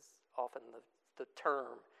leadership is often the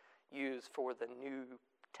term used for the New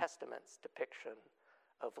Testament's depiction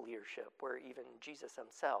of leadership, where even Jesus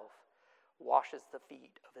himself washes the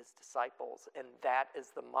feet of his disciples, and that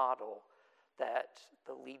is the model that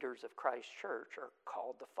the leaders of Christ Church are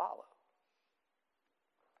called to follow.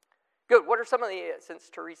 Good. What are some of the, since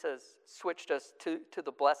Teresa's switched us to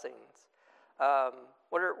the blessings,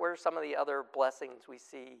 what are some of the other blessings we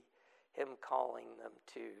see him calling them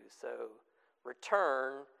to? So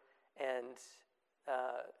return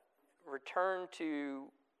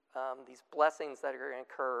to these blessings that are going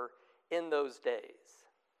to occur in those days.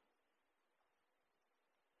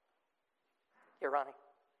 Yeah, Ronnie.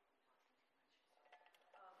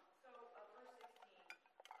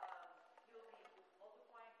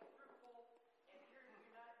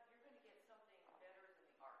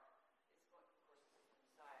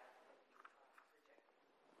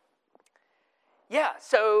 Yeah,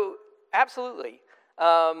 so absolutely,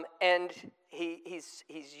 and he's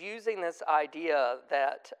using this idea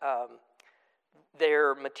that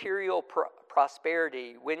their material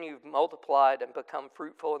prosperity, when you've multiplied and become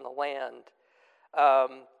fruitful in the land,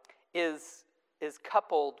 is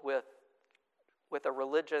coupled with a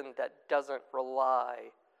religion that doesn't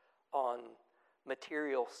rely on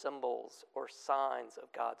material symbols or signs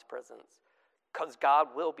of God's presence, because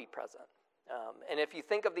God will be present. And if you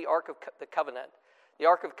think of the Ark of the Covenant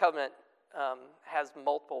has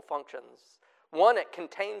multiple functions. One, it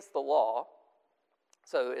contains the law,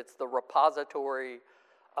 so it's the repository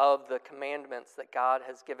of the commandments that God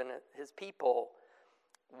has given his people.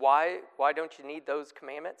 Why don't you need those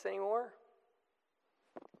commandments anymore?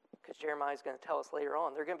 Because Jeremiah's going to tell us later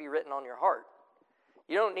on, they're going to be written on your heart.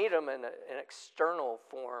 You don't need them in an external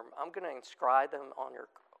form. I'm going to inscribe them on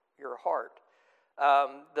your heart.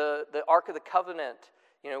 The Ark of the Covenant,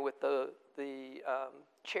 with the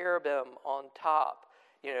cherubim on top,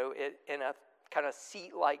 it in a kind of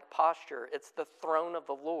seat-like posture. It's the throne of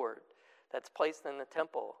the Lord that's placed in the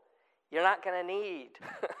temple. You're not going to need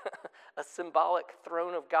a symbolic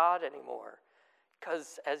throne of God anymore,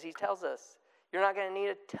 because as he tells us, you're not going to need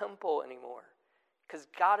a temple anymore, because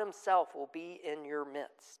God himself will be in your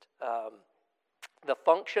midst. The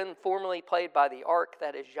function formerly played by the ark,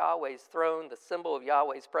 that is Yahweh's throne, the symbol of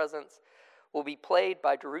Yahweh's presence, will be played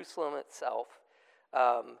by Jerusalem itself,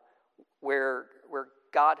 where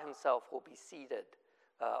God himself will be seated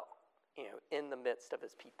in the midst of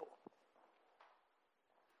his people.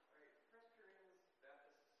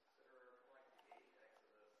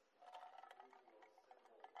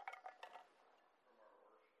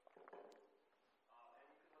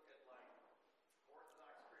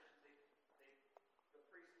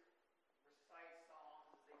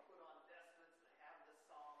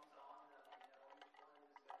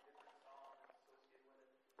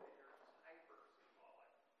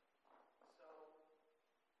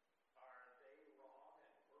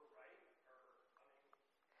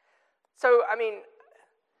 So,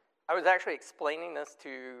 I was actually explaining this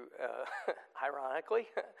to, ironically,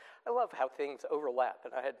 I love how things overlap,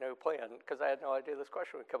 and I had no plan because I had no idea this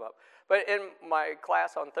question would come up. But in my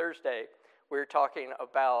class on Thursday, we were talking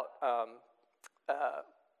about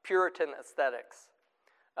Puritan aesthetics.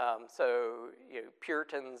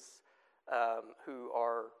 Puritans who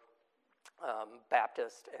are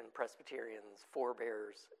Baptist and Presbyterians,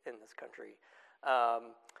 forebears in this country,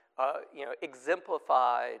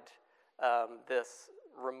 exemplified this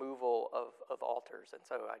removal of altars. And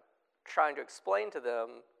so I'm trying to explain to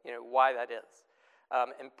them, why that is.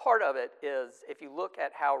 And part of it is, if you look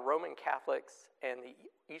at how Roman Catholics and the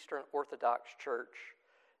Eastern Orthodox Church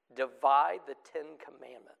divide the Ten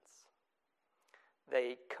Commandments,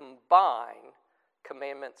 they combine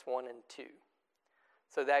Commandments 1 and 2.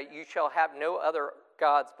 So that you shall have no other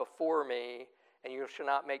gods before me, and you shall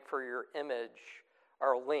not make for your image,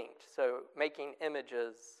 are linked. So making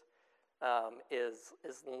images is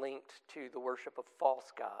linked to the worship of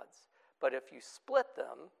false gods. But if you split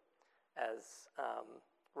them, as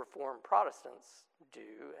Reformed Protestants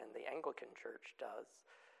do and the Anglican Church does,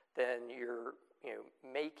 then you're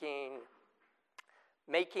making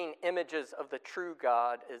images of the true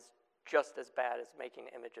God is just as bad as making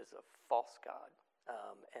images of false God.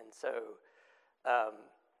 So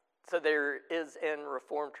there is in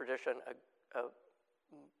Reformed tradition a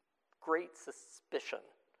great suspicion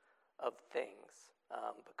of things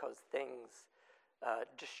because things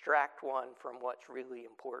distract one from what's really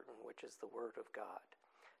important, which is the Word of God.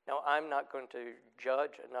 Now, I'm not going to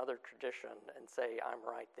judge another tradition and say I'm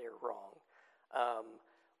right, they're wrong.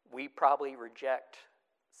 We probably reject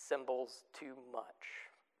symbols too much.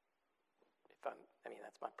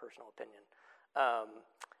 That's my personal opinion.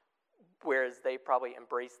 Whereas they probably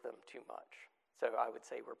embrace them too much. So I would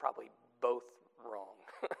say we're probably both wrong.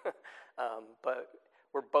 But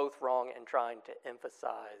we're both wrong in trying to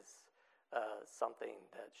emphasize something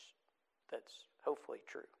that's hopefully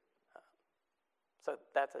true. So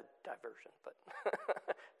that's a diversion, but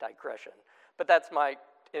digression. But that's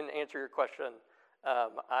in answer to your question,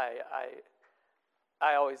 I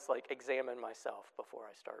always examine myself before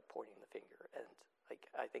I start pointing the finger. And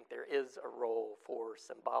I think there is a role for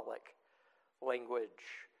symbolic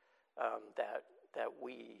language that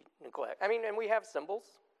we neglect. And we have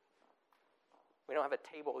symbols. We don't have a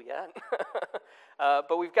table yet,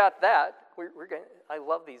 but we've got that. I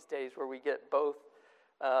love these days where we get both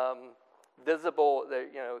visible.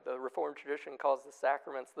 The Reformed tradition calls the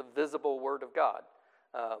sacraments the visible Word of God.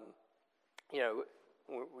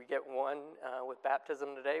 We get one with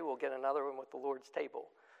baptism today. We'll get another one with the Lord's table.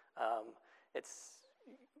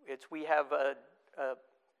 We have a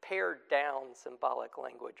pared down symbolic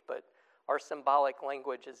language, but our symbolic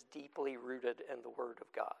language is deeply rooted in the Word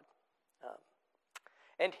of God.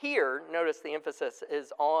 And here, notice the emphasis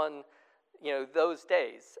is on, those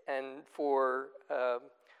days. And for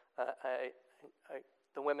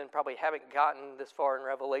the women probably haven't gotten this far in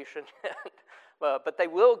Revelation yet, but they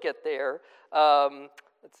will get there.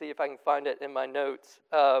 Let's see if I can find it in my notes.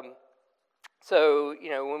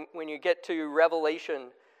 When you get to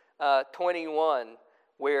Revelation 21,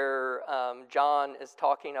 where John is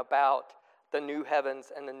talking about the new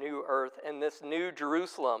heavens and the new earth and this new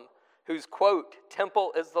Jerusalem, whose, quote,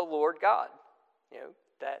 temple is the Lord God.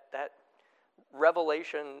 That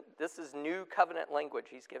revelation, this is new covenant language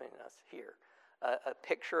he's giving us here. A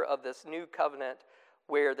picture of this new covenant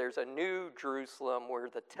where there's a new Jerusalem, where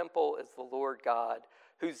the temple is the Lord God,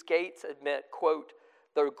 whose gates admit, quote,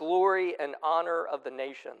 the glory and honor of the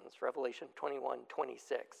nations, Revelation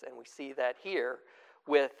 21:26. And we see that here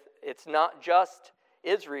with, it's not just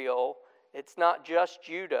Israel, it's not just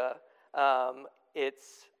Judah,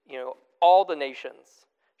 it's, all the nations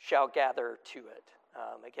shall gather to it.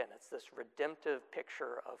 Again, it's this redemptive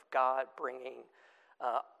picture of God bringing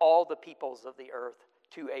all the peoples of the earth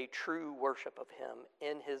to a true worship of him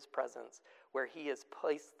in his presence, where he has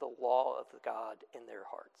placed the law of God in their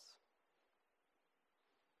hearts.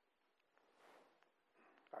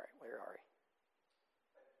 All right, where are we?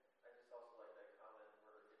 I just also like that comment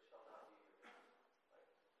where it shall not be, and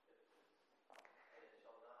it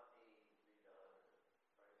shall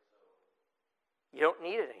You don't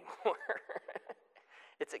need it anymore.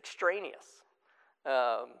 It's extraneous.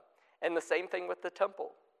 And the same thing with the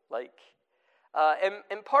temple.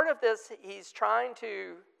 And part of this, he's trying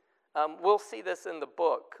to, we'll see this in the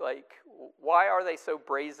book, why are they so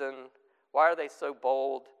brazen? Why are they so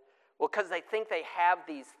bold? Well, because they think they have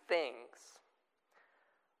these things.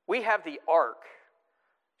 We have the ark.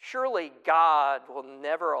 Surely God will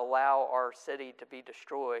never allow our city to be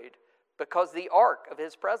destroyed because the ark of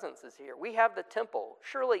his presence is here. We have the temple.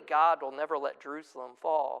 Surely God will never let Jerusalem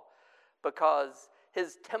fall because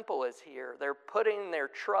his temple is here. They're putting their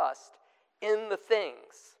trust in the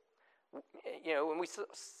things. When we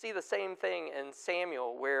see the same thing in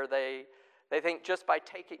Samuel where they think just by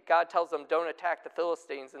taking, God tells them don't attack the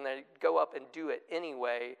Philistines, and they go up and do it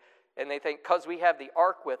anyway, and they think because we have the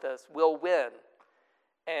ark with us, we'll win.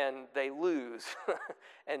 And they lose,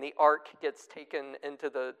 and the ark gets taken into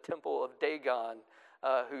the temple of Dagon,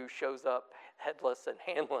 who shows up headless and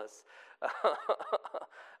handless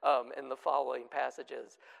in the following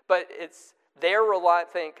passages. But it's their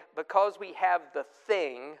reliant think because we have the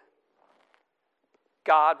thing,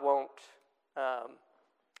 God won't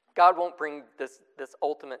bring this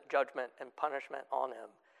ultimate judgment and punishment on him.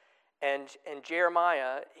 And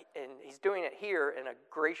Jeremiah, and he's doing it here in a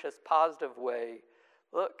gracious, positive way.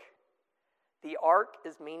 Look, the ark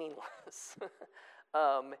is meaningless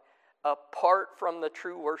apart from the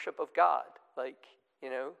true worship of God.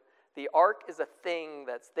 The ark is a thing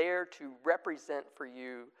that's there to represent for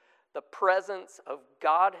you the presence of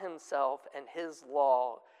God himself and his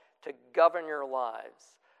law to govern your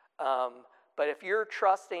lives. But if you're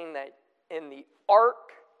trusting that in the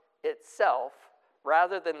ark itself,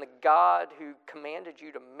 rather than the God who commanded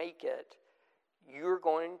you to make it, you're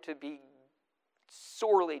going to be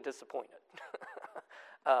sorely disappointed.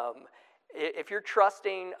 If you're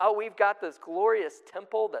trusting, we've got this glorious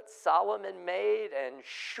temple that Solomon made, and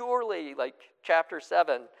surely, chapter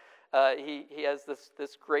 7, he has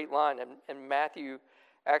this great line, and Matthew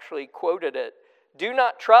actually quoted it. Do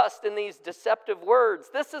not trust in these deceptive words.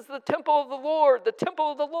 This is the temple of the Lord, the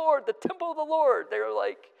temple of the Lord, the temple of the Lord. They're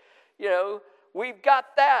we've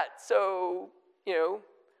got that, so,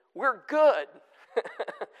 we're good.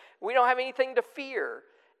 We don't have anything to fear.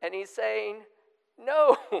 And he's saying,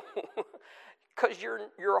 no, because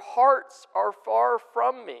your hearts are far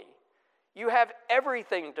from me. You have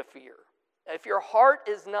everything to fear. If your heart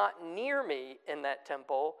is not near me in that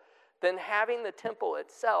temple, then having the temple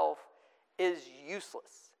itself is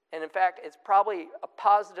useless. And in fact, it's probably a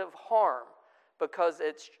positive harm because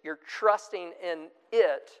you're trusting in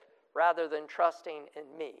it rather than trusting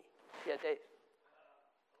in me. Yeah, Dave.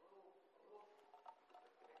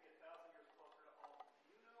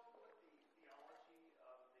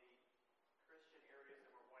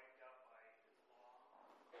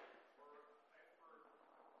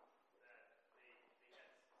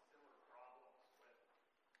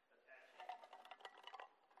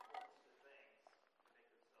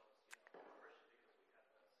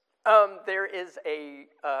 There is we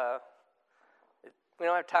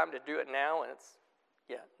don't have time to do it now, and it's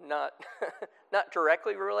not not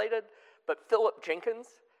directly related, but Philip Jenkins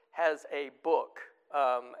has a book,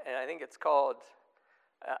 and I think it's called,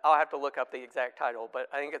 I'll have to look up the exact title, but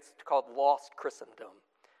I think it's called Lost Christendom,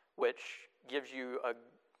 which gives you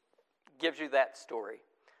that story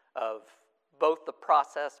of both the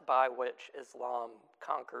process by which Islam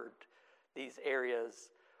conquered these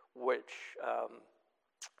areas which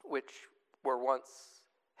were once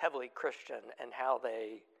heavily Christian, and how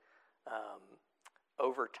they,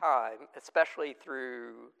 over time, especially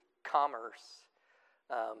through commerce,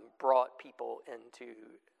 brought people into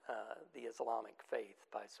the Islamic faith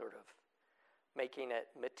by sort of making it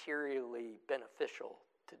materially beneficial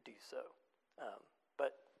to do so.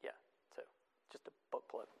 But yeah, so just a book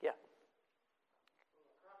plug. Yeah.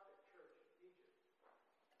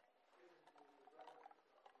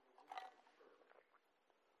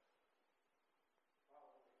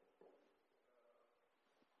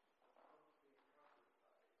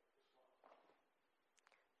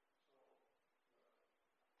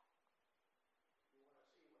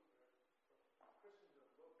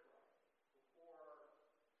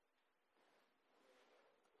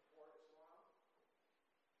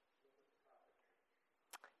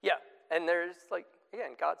 Yeah, and there's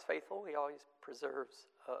again, God's faithful. He always preserves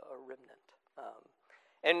a remnant.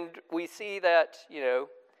 And we see that,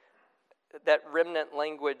 that remnant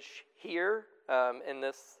language here in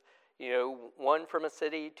this, one from a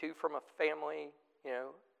city, two from a family,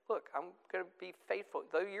 look, I'm going to be faithful.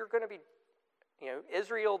 Though you're going to be,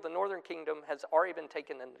 Israel, the northern kingdom, has already been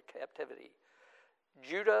taken into captivity.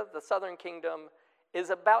 Judah, the southern kingdom, is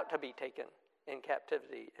about to be taken in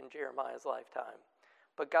captivity in Jeremiah's lifetime.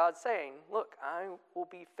 But God's saying, look, I will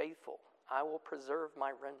be faithful. I will preserve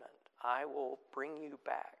my remnant. I will bring you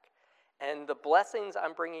back. And the blessings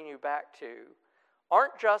I'm bringing you back to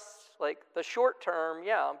aren't just like the short term,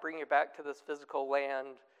 I'm bringing you back to this physical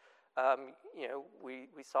land.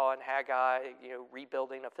 We saw in Haggai,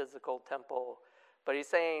 rebuilding a physical temple. But he's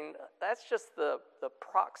saying that's just the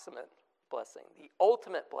proximate blessing. The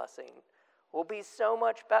ultimate blessing will be so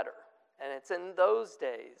much better. And it's in those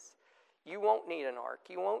days. You won't need an ark.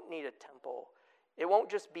 You won't need a temple. It won't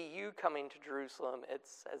just be you coming to Jerusalem.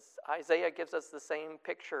 It's, as Isaiah gives us the same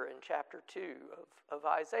picture in chapter 2 of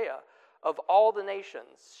Isaiah, of all the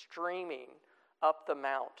nations streaming up the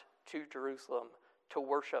mount to Jerusalem to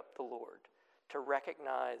worship the Lord, to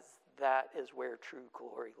recognize that is where true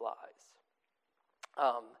glory lies.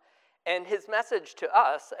 And his message to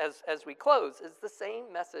us as we close is the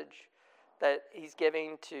same message that he's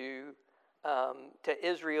giving to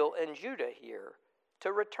Israel and Judah here,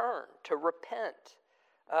 to return, to repent,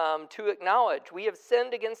 to acknowledge we have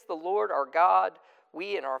sinned against the Lord our God,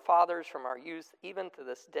 we and our fathers from our youth, even to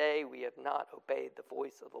this day we have not obeyed the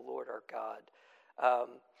voice of the Lord our God.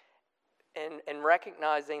 And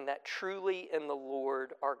recognizing that truly in the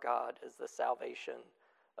Lord our God is the salvation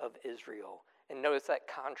of Israel. And notice that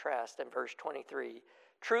contrast in verse 23.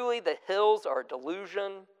 Truly the hills are a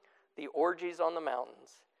delusion, the orgies on the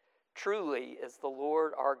mountains. Truly is the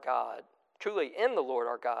Lord our God. Truly in the Lord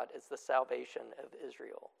our God is the salvation of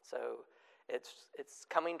Israel. So it's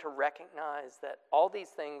coming to recognize that all these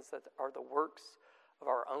things that are the works of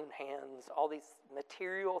our own hands, all these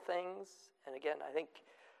material things, and again, I think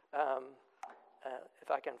if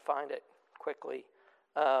I can find it quickly.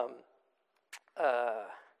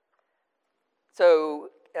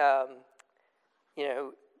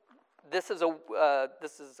 This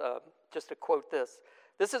is just to quote this.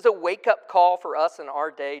 This is a wake-up call for us in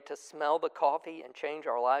our day to smell the coffee and change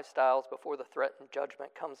our lifestyles before the threatened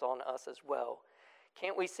judgment comes on us as well.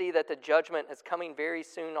 Can't we see that the judgment is coming very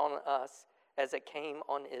soon on us as it came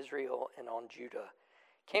on Israel and on Judah?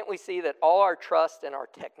 Can't we see that all our trust in our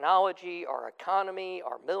technology, our economy,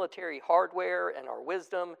 our military hardware, and our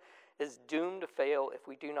wisdom is doomed to fail if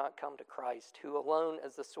we do not come to Christ, who alone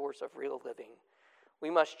is the source of real living?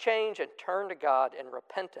 We must change and turn to God in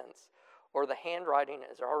repentance, or the handwriting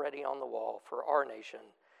is already on the wall for our nation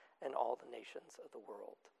and all the nations of the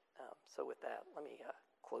world. So with that, let me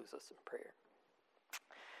close us in prayer.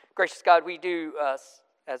 Gracious God, we do,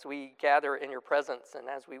 as we gather in your presence and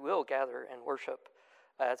as we will gather and worship,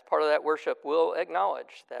 as part of that worship, we'll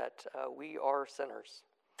acknowledge that we are sinners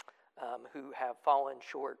who have fallen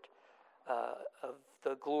short of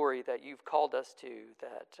the glory that you've called us to,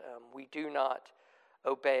 that we do not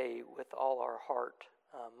obey with all our heart,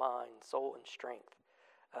 mind, soul, and strength,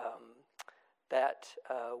 that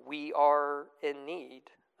we are in need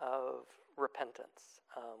of repentance.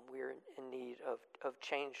 We're in need of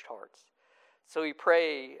changed hearts. So we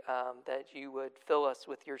pray that you would fill us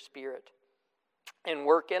with your Spirit and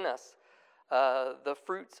work in us the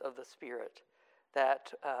fruits of the Spirit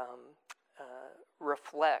that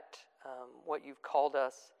reflect what you've called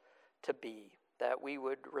us to be, that we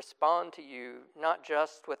would respond to you not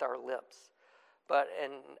just with our lips, but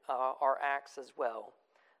in our acts as well,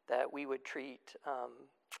 that we would treat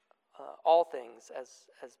all things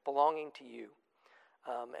as belonging to you,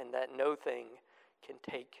 and that no thing can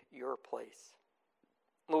take your place.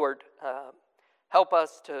 Lord, help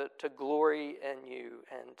us to glory in you,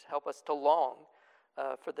 and help us to long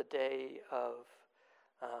for the day of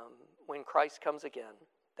when Christ comes again,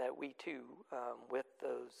 that we too, with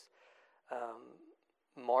those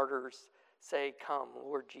martyrs, say, "Come,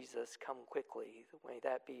 Lord Jesus, come quickly." May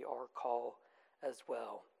that be our call as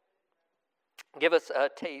well. Give us a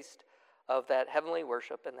taste of that heavenly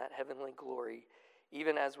worship and that heavenly glory,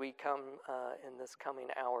 even as we come in this coming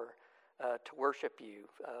hour to worship you.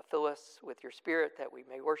 Fill us with your Spirit that we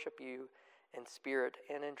may worship you in spirit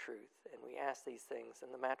and in truth. And we ask these things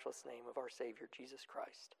in the matchless name of our Savior, Jesus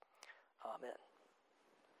Christ. Amen.